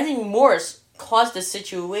 But I think Morris caused a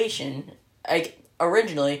situation,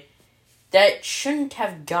 originally, that shouldn't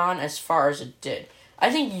have gone as far as it did.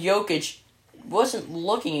 I think Jokic wasn't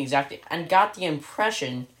looking exactly and got the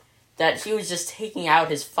impression that he was just taking out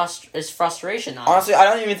his frustration on him. Honestly, I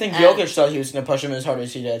don't even think Jokic thought he was going to push him as hard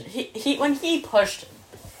as he did. When he pushed him,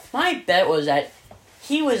 my bet was that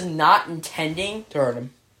he was not intending to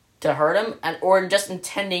hurt him, or just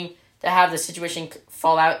intending to have the situation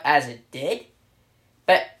fall out as it did.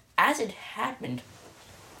 But as it happened,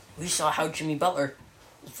 we saw how Jimmy Butler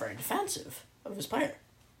was very defensive of his player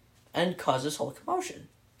and caused this whole commotion.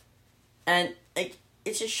 And like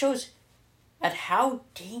it just shows at how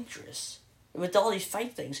dangerous, with all these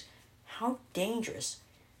fight things, how dangerous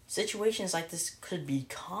situations like this could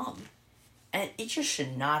become. And it just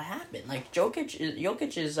should not happen. Like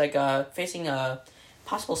Jokic is like facing a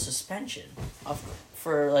possible suspension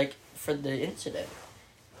for the incident.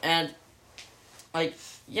 And like,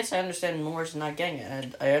 yes, I understand Moore's not getting it,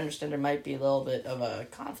 and I understand there might be a little bit of a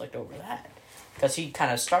conflict over that, because he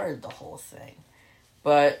kind of started the whole thing.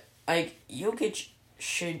 But like, Jokic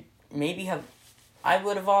should maybe have. I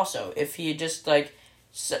would have also, if he had just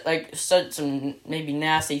said some maybe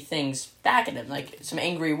nasty things back at him, like some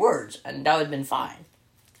angry words, and that would have been fine.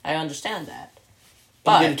 I understand that.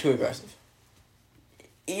 But getting too aggressive.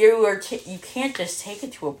 You can't just take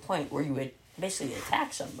it to a point where you would basically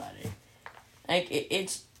attack somebody. Like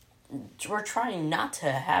we're trying not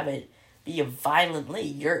to have it be a violent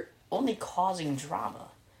league. You're only causing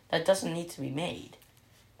drama that doesn't need to be made.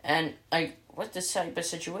 And like with this type of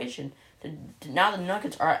situation, now the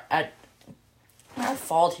Nuggets are at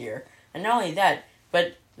fault here, and not only that,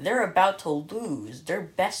 but they're about to lose their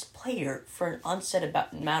best player for an unset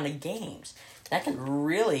amount of games. That can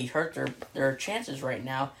really hurt their chances right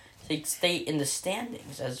now to stay in the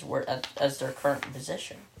standings as their current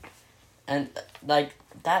position. And like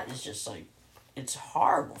that is just like, it's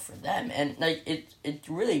horrible for them, and like it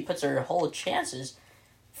really puts their whole chances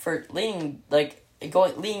for leading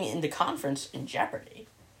in the conference in jeopardy.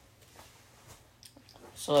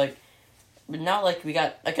 So like, but now like we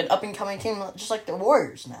got like an up and coming team just like the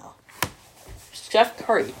Warriors now. Steph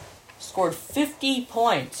Curry scored 50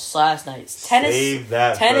 points last night. Save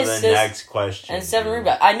that for the next question. And 7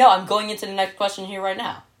 rebounds. I know, I'm going into the next question here right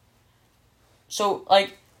now. So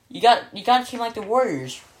like, you got a team like the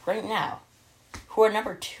Warriors right now, who are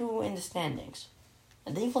number 2 in the standings,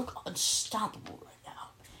 and they look unstoppable right now.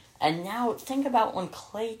 And now think about when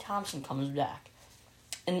Klay Thompson comes back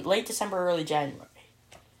in late December, early January,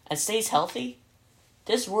 and stays healthy.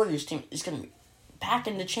 This Warriors team is going to be back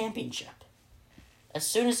in the championship. As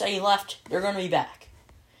soon as they left, they're going to be back.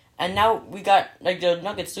 And now we got like the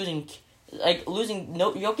Nuggets losing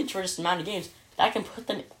Jokic for this amount of games. That can put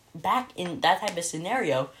them back in that type of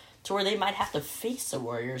scenario to where they might have to face the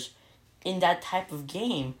Warriors in that type of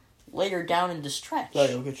game later down in the stretch.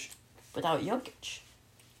 Without Jokic.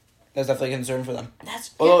 That's definitely a concern for them.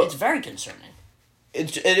 It's very concerning.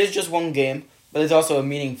 It is just one game, but it's also a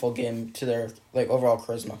meaningful game to their like overall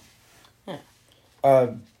charisma.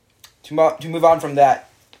 Yeah. To move on from that,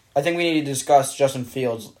 I think we need to discuss Justin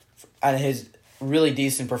Fields and his really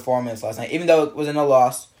decent performance last night. Even though it was in a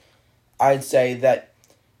loss, I'd say that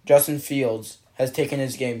Justin Fields has taken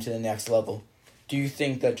his game to the next level. Do you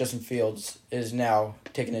think that Justin Fields is now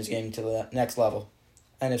taking his game to the next level?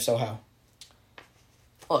 And if so, how?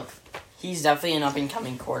 Look, he's definitely an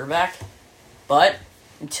up-and-coming quarterback, but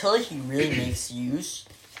until he really makes use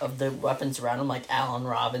of the weapons around him, like Allen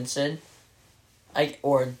Robinson,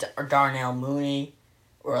 or Darnell Mooney,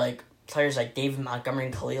 or like players like David Montgomery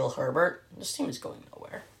and Khalil Herbert, this team is going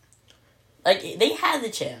nowhere. Like, they had the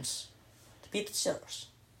chance to beat the Steelers.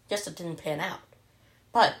 Yes, it didn't pan out.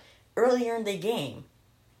 But earlier in the game,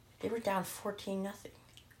 they were down 14-0.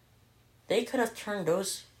 They could have turned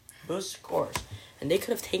those scores, and they could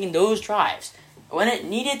have taken those drives. When it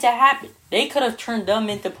needed to happen, they could have turned them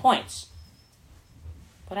into points.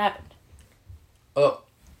 What happened?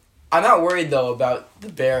 I'm not worried, though, about the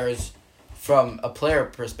Bears from a player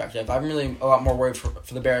perspective. I'm really a lot more worried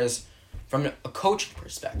for the Bears from a coaching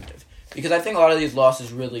perspective. Because I think a lot of these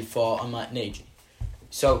losses really fall on Matt Nagy.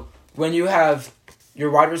 So, when you have your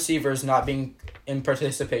wide receivers not being in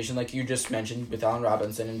participation, like you just mentioned, with Allen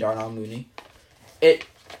Robinson and Darnell Mooney, it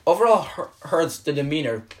overall hurts the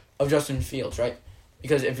demeanor of Justin Fields, right?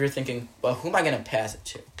 Because if you're thinking, well, who am I going to pass it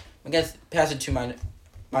to? I'm going to pass it to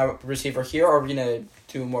my receiver here, or are we going to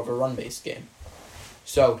do more of a run-based game?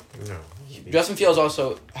 So, Justin Fields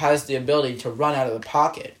also has the ability to run out of the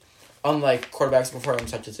pocket, unlike quarterbacks before him,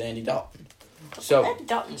 such as Andy Dalton. So Andy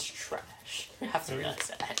Dalton's trash. You have to realize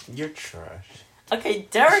that. You're trash. Okay,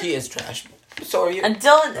 Derek. He is trash. So are you. And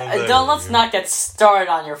Dylan, let's not get started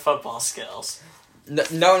on your football skills.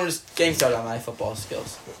 No one was getting started on my football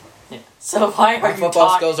skills. Yeah. So why are my you football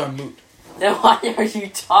talking? skills are moot. Then why are you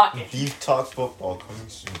talking? Deep Talk Football coming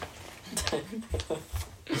soon.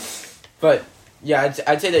 But, yeah,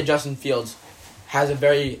 I'd say that Justin Fields has a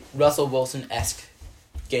very Russell Wilson-esque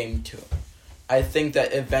game to him. I think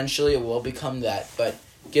that eventually it will become that, but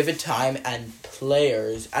give it time and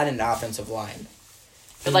players and an offensive line.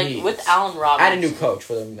 But like Needs. with Allen Robinson, And a new coach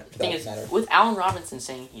for the thing that is, matter. with Allen Robinson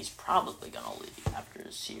saying he's probably gonna leave after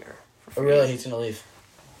this year. Oh, really? He's going to leave.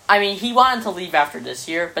 I mean, he wanted to leave after this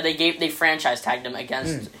year, but they franchise tagged him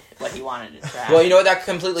against what he wanted to draft. Well, you know what? That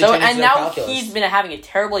completely so changes and their now calculus. he's been having a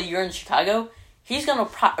terrible year in Chicago. He's gonna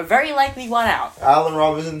very likely want out. Allen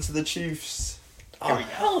Robinson to the Chiefs. Oh,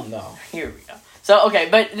 hell no. Here we go. So okay,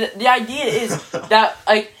 but the idea is that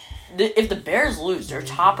like if the Bears lose their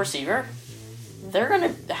top receiver, they're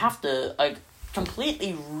gonna have to like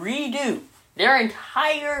completely redo their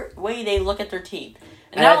entire way they look at their team.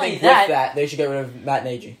 And I think with that, they should get rid of Matt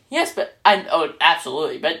Nagy. Yes, but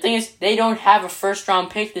absolutely. But the thing is, they don't have a first-round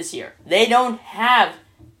pick this year. They don't have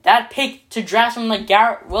that pick to draft someone like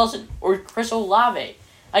Garrett Wilson or Chris Olave.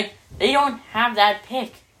 Like, they don't have that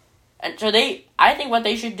pick. And so I think what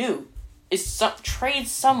they should do is trade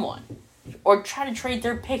someone or try to trade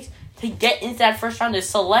their picks to get into that first round to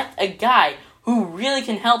select a guy who really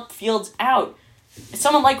can help Fields out.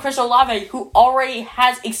 Someone like Chris Olave, who already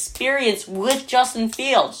has experience with Justin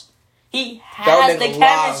Fields. He has the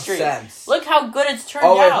chemistry. Look how good it's turned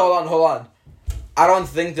out. Oh, wait, hold on. I don't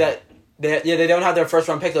think that... They don't have their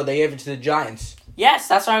first-round pick, though. They gave it to the Giants. Yes,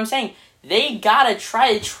 that's what I'm saying. They gotta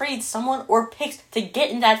try to trade someone or picks to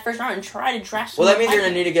get in that first round and try to draft someone. Well, that means they're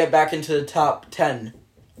going to need to get back into the top 10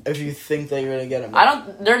 if you think they're going to get him. I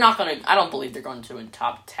don't believe they're going to in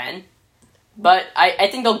top 10. But I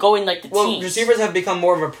think they'll go in like the teens. Well, receivers have become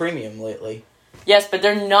more of a premium lately. Yes, but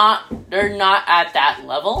they're not at that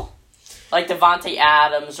level. Like Devontae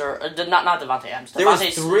Adams or not Devontae Adams. There was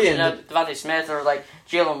three Devontae Smith or like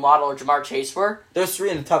Jalen Waddle or Jamar Chase were. There's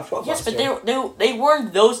 3 in the top 12. Yes, but they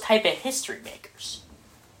weren't those type of history makers.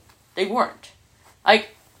 They weren't. Like,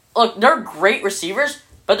 look, they're great receivers,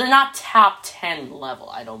 but they're not top 10 level.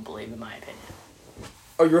 I don't believe, in my opinion.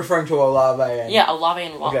 Oh, you're referring to Olave and... Yeah, Olave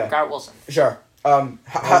and Garrett Wilson. Sure. How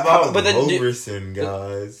about Roberson,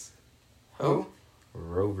 guys? Who?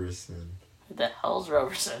 Roberson. Who the hell's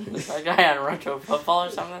Roberson? Is that guy on Retro Football or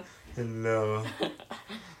something? No.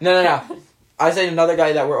 No. I say another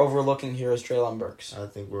guy that we're overlooking here is Treylon Burks. I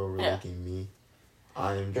think we're overlooking me.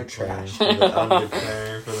 I am You're declaring trash. I'm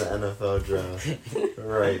declaring for the NFL draft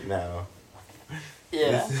right now.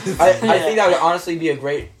 Yeah. I think that would honestly be a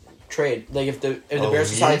great trade. Like if the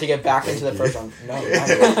Bears decided to get back into the first round. No,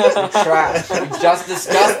 you're trash. We just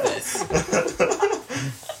discussed this.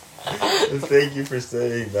 Thank you for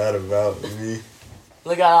saying that about me.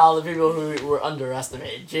 Look at all the people who were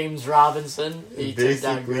underestimated. James Robinson.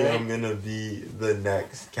 Basically, I'm gonna be the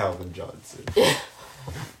next Calvin Johnson. A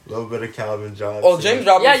little bit of Calvin Johnson. Well, James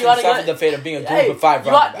Robinson suffered the fate of being a group of 5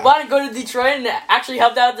 running back. Want to go to Detroit and actually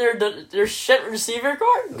help out their shit receiver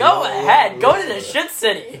core? Go ahead. Go to the shit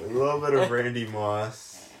city. A little bit of Randy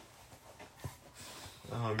Moss.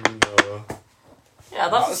 Yeah,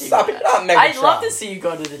 I'd love to see Stop you. it. Not Megatron. I'd love to see you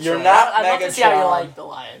go to Detroit. You're not I'd love to see how you Megatron. like the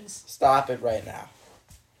Lions. Stop it right now.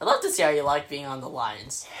 I'd love to see how you like being on the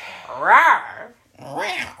Lions. Rawr.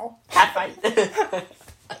 Cat fight.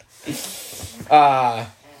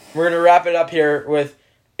 We're going to wrap it up here with,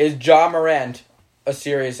 is Ja Morant a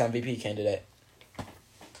serious MVP candidate?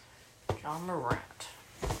 Ja Morant.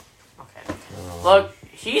 Okay. Look,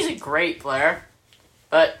 he's a great player,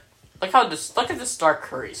 but look at the start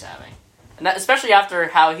Curry's having. And that, especially after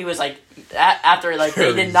how he was they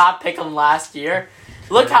did not pick him last year.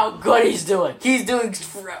 Look how good he's doing. He's doing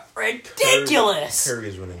ridiculous.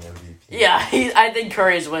 Curry's winning MVP. Yeah, I think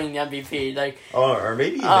Curry is winning the MVP. Or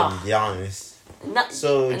maybe even Giannis.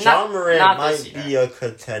 Ja Morant might be a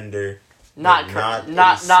contender. Not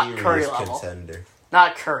Curry level. Contender.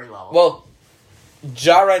 Not Curry level. Well,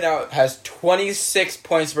 Ja right now has 26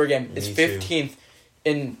 points per game. It's Me 15th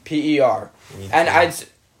in PER.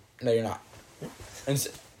 No, you're not.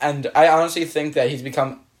 And I honestly think that he's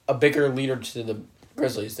become a bigger leader to the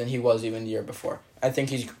Grizzlies than he was even the year before. I think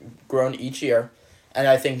he's grown each year, and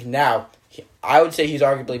I think now, I would say he's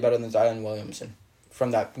arguably better than Zion Williamson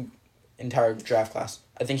from that entire draft class.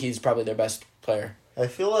 I think he's probably their best player. I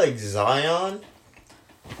feel like Zion,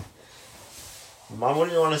 I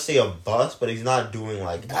wouldn't want to say a bust, but he's not doing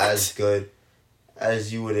as good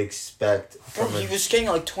as you would expect from he was getting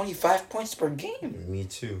 25 points per game. Me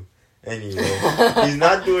too. Anyway, he's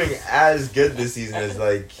not doing as good this season as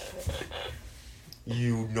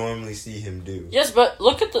you normally see him do. Yes, but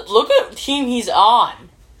look at the team he's on.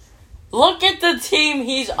 Look at the team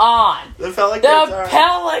he's on. The Pelicans.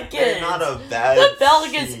 They're not a bad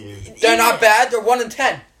team. They're not bad. They're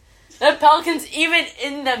 1-10. The Pelicans, even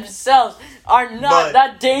in themselves, are not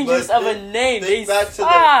that dangerous of a name. They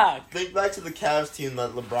suck. Think back to the Cavs team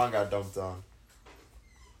that LeBron got dumped on.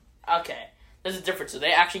 Okay, there's a difference. So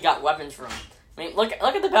they actually got weapons from I mean, look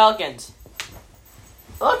at the Pelicans.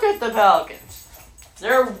 Look at the Pelicans.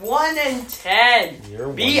 They're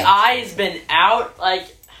 1-10. BI has been out.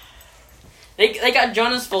 Like they got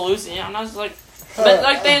Jonas Valusi. I'm not like, but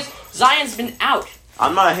like Zion's been out.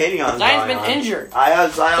 I'm not hating on Zion. Zion's been injured. I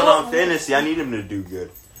have Zion on fantasy. I need him to do good.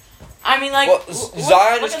 I mean, like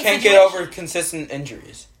Zion just can't get over consistent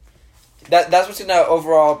injuries. That's what's gonna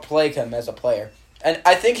overall plague him as a player. And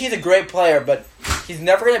I think he's a great player, but he's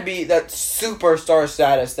never gonna be that superstar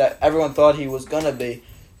status that everyone thought he was gonna be.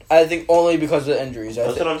 I think only because of injuries.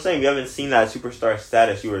 That's what I'm saying. We haven't seen that superstar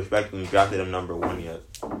status you were expecting when you drafted him number 1 yet.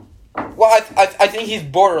 Well, I think he's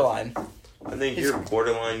borderline. I think you're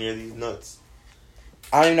borderline near these nuts.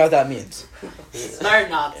 I don't even know what that means. Start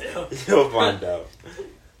not to. You'll find out.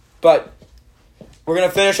 But we're going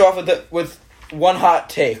to finish off with one hot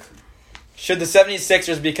take. Should the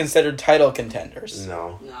 76ers be considered title contenders?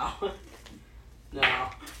 No. No.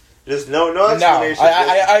 Just no No, explanation.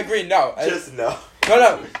 I agree, no. Just no.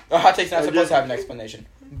 No. A hot take's not supposed to have an explanation.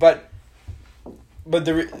 But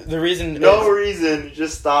the reason No is, reason.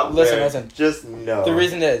 Just stop Listen, there. listen. Just no. The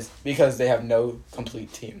reason is because they have no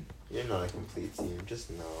complete team. You're not a complete team.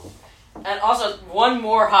 Just no. And also, one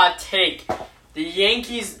more hot take. The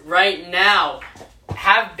Yankees right now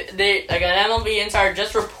an MLB insider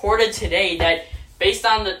just reported today that based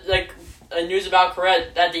on the news about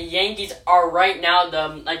Correa, that the Yankees are right now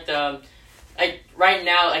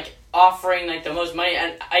offering the most money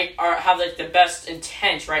and have the best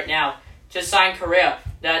intent right now to sign Correa.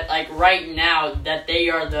 That right now that they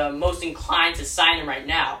are the most inclined to sign him right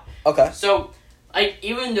now. Okay. So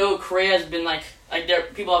even though Correa has been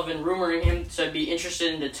people have been rumoring him to be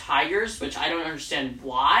interested in the Tigers, which I don't understand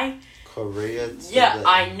why. Correa. Yeah,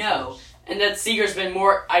 I know, and that Seager's been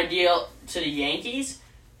more ideal to the Yankees.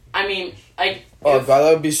 I mean, Oh god,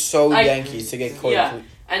 that would be so Yankees to get Corey. Yeah,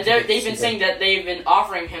 and they've been saying that they've been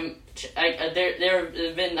offering him. There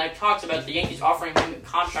have been talks about the Yankees offering him a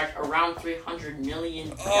contract around $300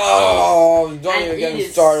 million. Oh, don't even get me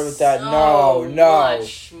started with that. No.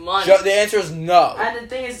 Much money. The answer is no. And the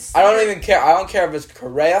thing is, I don't even care. I don't care if it's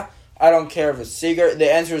Correa. I don't care if it's Seager.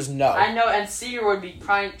 The answer is no. I know, and Seager would be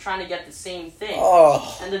trying to get the same thing.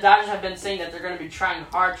 Oh. And the Dodgers have been saying that they're going to be trying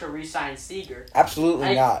hard to re-sign Seager.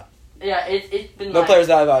 Absolutely not. Yeah, it's been no player's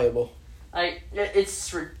that valuable.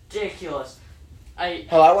 It's ridiculous.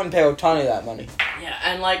 Hell, I wouldn't pay Ohtani that money. Yeah,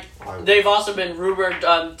 and they've also been rumored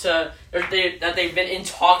that they've been in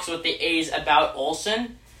talks with the A's about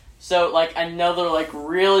Olsen. So another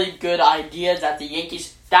really good idea that the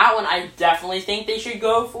Yankees, that one I definitely think they should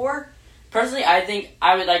go for. Personally, I think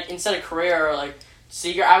I would instead of Correa or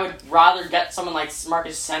Seager, I would rather get someone like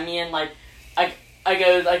Marcus Semien, a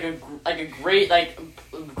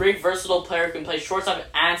great versatile player who can play shortstop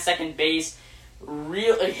and second base.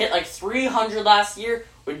 Hit 300 last year,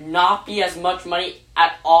 would not be as much money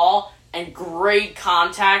at all, and great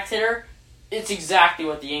contact hitter. It's exactly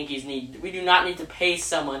what the Yankees need. We do not need to pay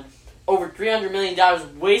someone over $300 million,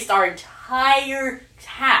 waste our entire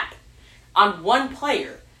cap on one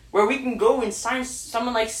player, where we can go and sign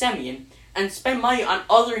someone like Semien and spend money on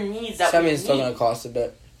other needs that we need. Semien's still going to cost a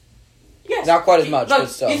bit. Yes. Not quite as much, but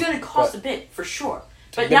still. He's going to cost a bit, for sure.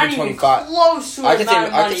 But maybe not 25. even close to the amount of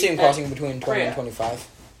money. I could see him costing between 20 and 25.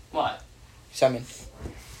 What? Semien.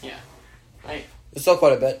 Yeah. It's still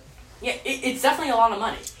quite a bit. Yeah, it's definitely a lot of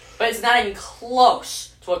money. But it's not even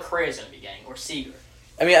close to what Correa's going to be getting, or Seager.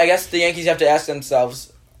 I mean, I guess the Yankees have to ask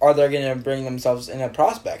themselves, are they going to bring themselves in a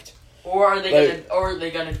prospect? Or are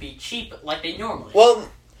they going to be cheap like they normally? Well,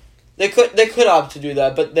 they could opt to do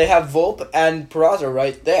that, but they have Volpe and Peraza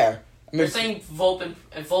right there. I mean, they're saying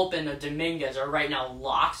Volpe and Dominguez are right now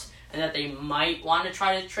locked, and that they might want to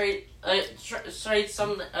try to trade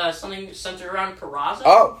something centered around Peraza.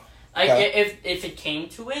 Oh, okay. If it came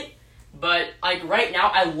to it, but right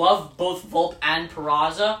now I love both Volpe and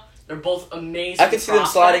Peraza. They're both amazing. I could see them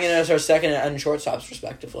sliding in as our second and shortstops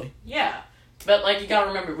respectively. Yeah, but you gotta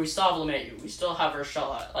remember, we still have LeMahieu, we still have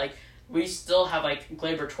Urshela, we still have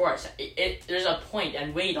Gleyber Torres. There's a point,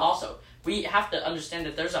 and Wade also. We have to understand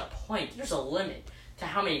that there's a point, there's a limit to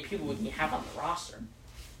how many people we can have on the roster.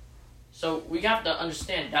 So we have to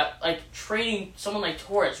understand that trading someone like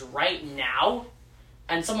Torres right now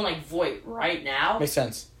and someone like Voit right now makes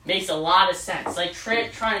sense. Makes a lot of sense. Trying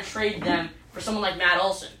to trade them for someone like Matt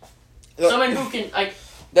Olson. Someone who can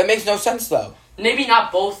that makes no sense though. Maybe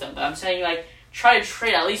not both of them, but I'm saying try to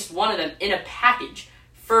trade at least one of them in a package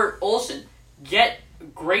for Olsen. Get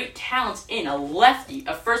great talents in, a lefty,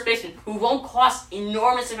 a first baseman who won't cost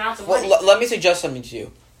enormous amounts of money. Let me suggest something to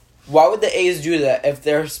you. Why would the A's do that if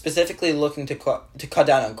they're specifically looking to cut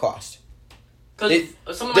down on cost? Because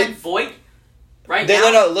someone like Voit Right They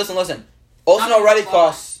now, no, listen. Olsen Not already cost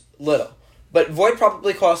costs little, but Voigt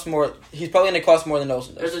probably costs more. He's probably going to cost more than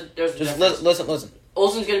Olsen does. there's a Just difference. listen.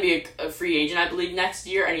 Olsen's going to be a free agent, I believe, next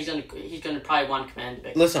year, and he's gonna probably want to command a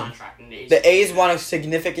big Listen, contract. In The A's want to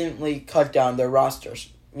significantly cut down their rosters,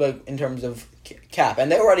 like in terms of cap, and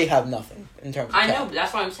they already have nothing in terms of I cap. know, but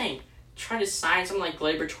that's what I'm saying. Try to sign someone like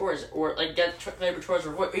Gleyber Torres, or like get Gleyber Torres,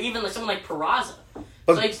 or even like someone like Peraza.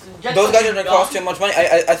 But like, those guys are going to cost too much money.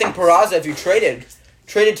 I think Peraza, if you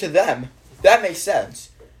traded to them, that makes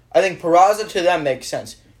sense. I think Peraza to them makes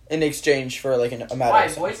sense in exchange for like a matter Why?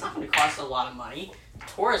 of. Voigt's not going to cost a lot of money.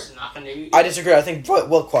 Torres is not going to. I disagree. I think Voigt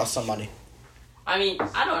will cost some money. I mean,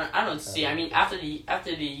 I don't see. I mean, after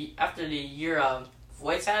the year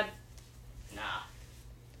Voigt's had, nah.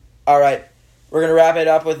 All right, we're gonna wrap it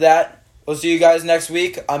up with that. We'll see you guys next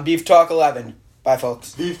week on Beef Talk 11. Bye,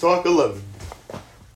 folks. Beef Talk 11.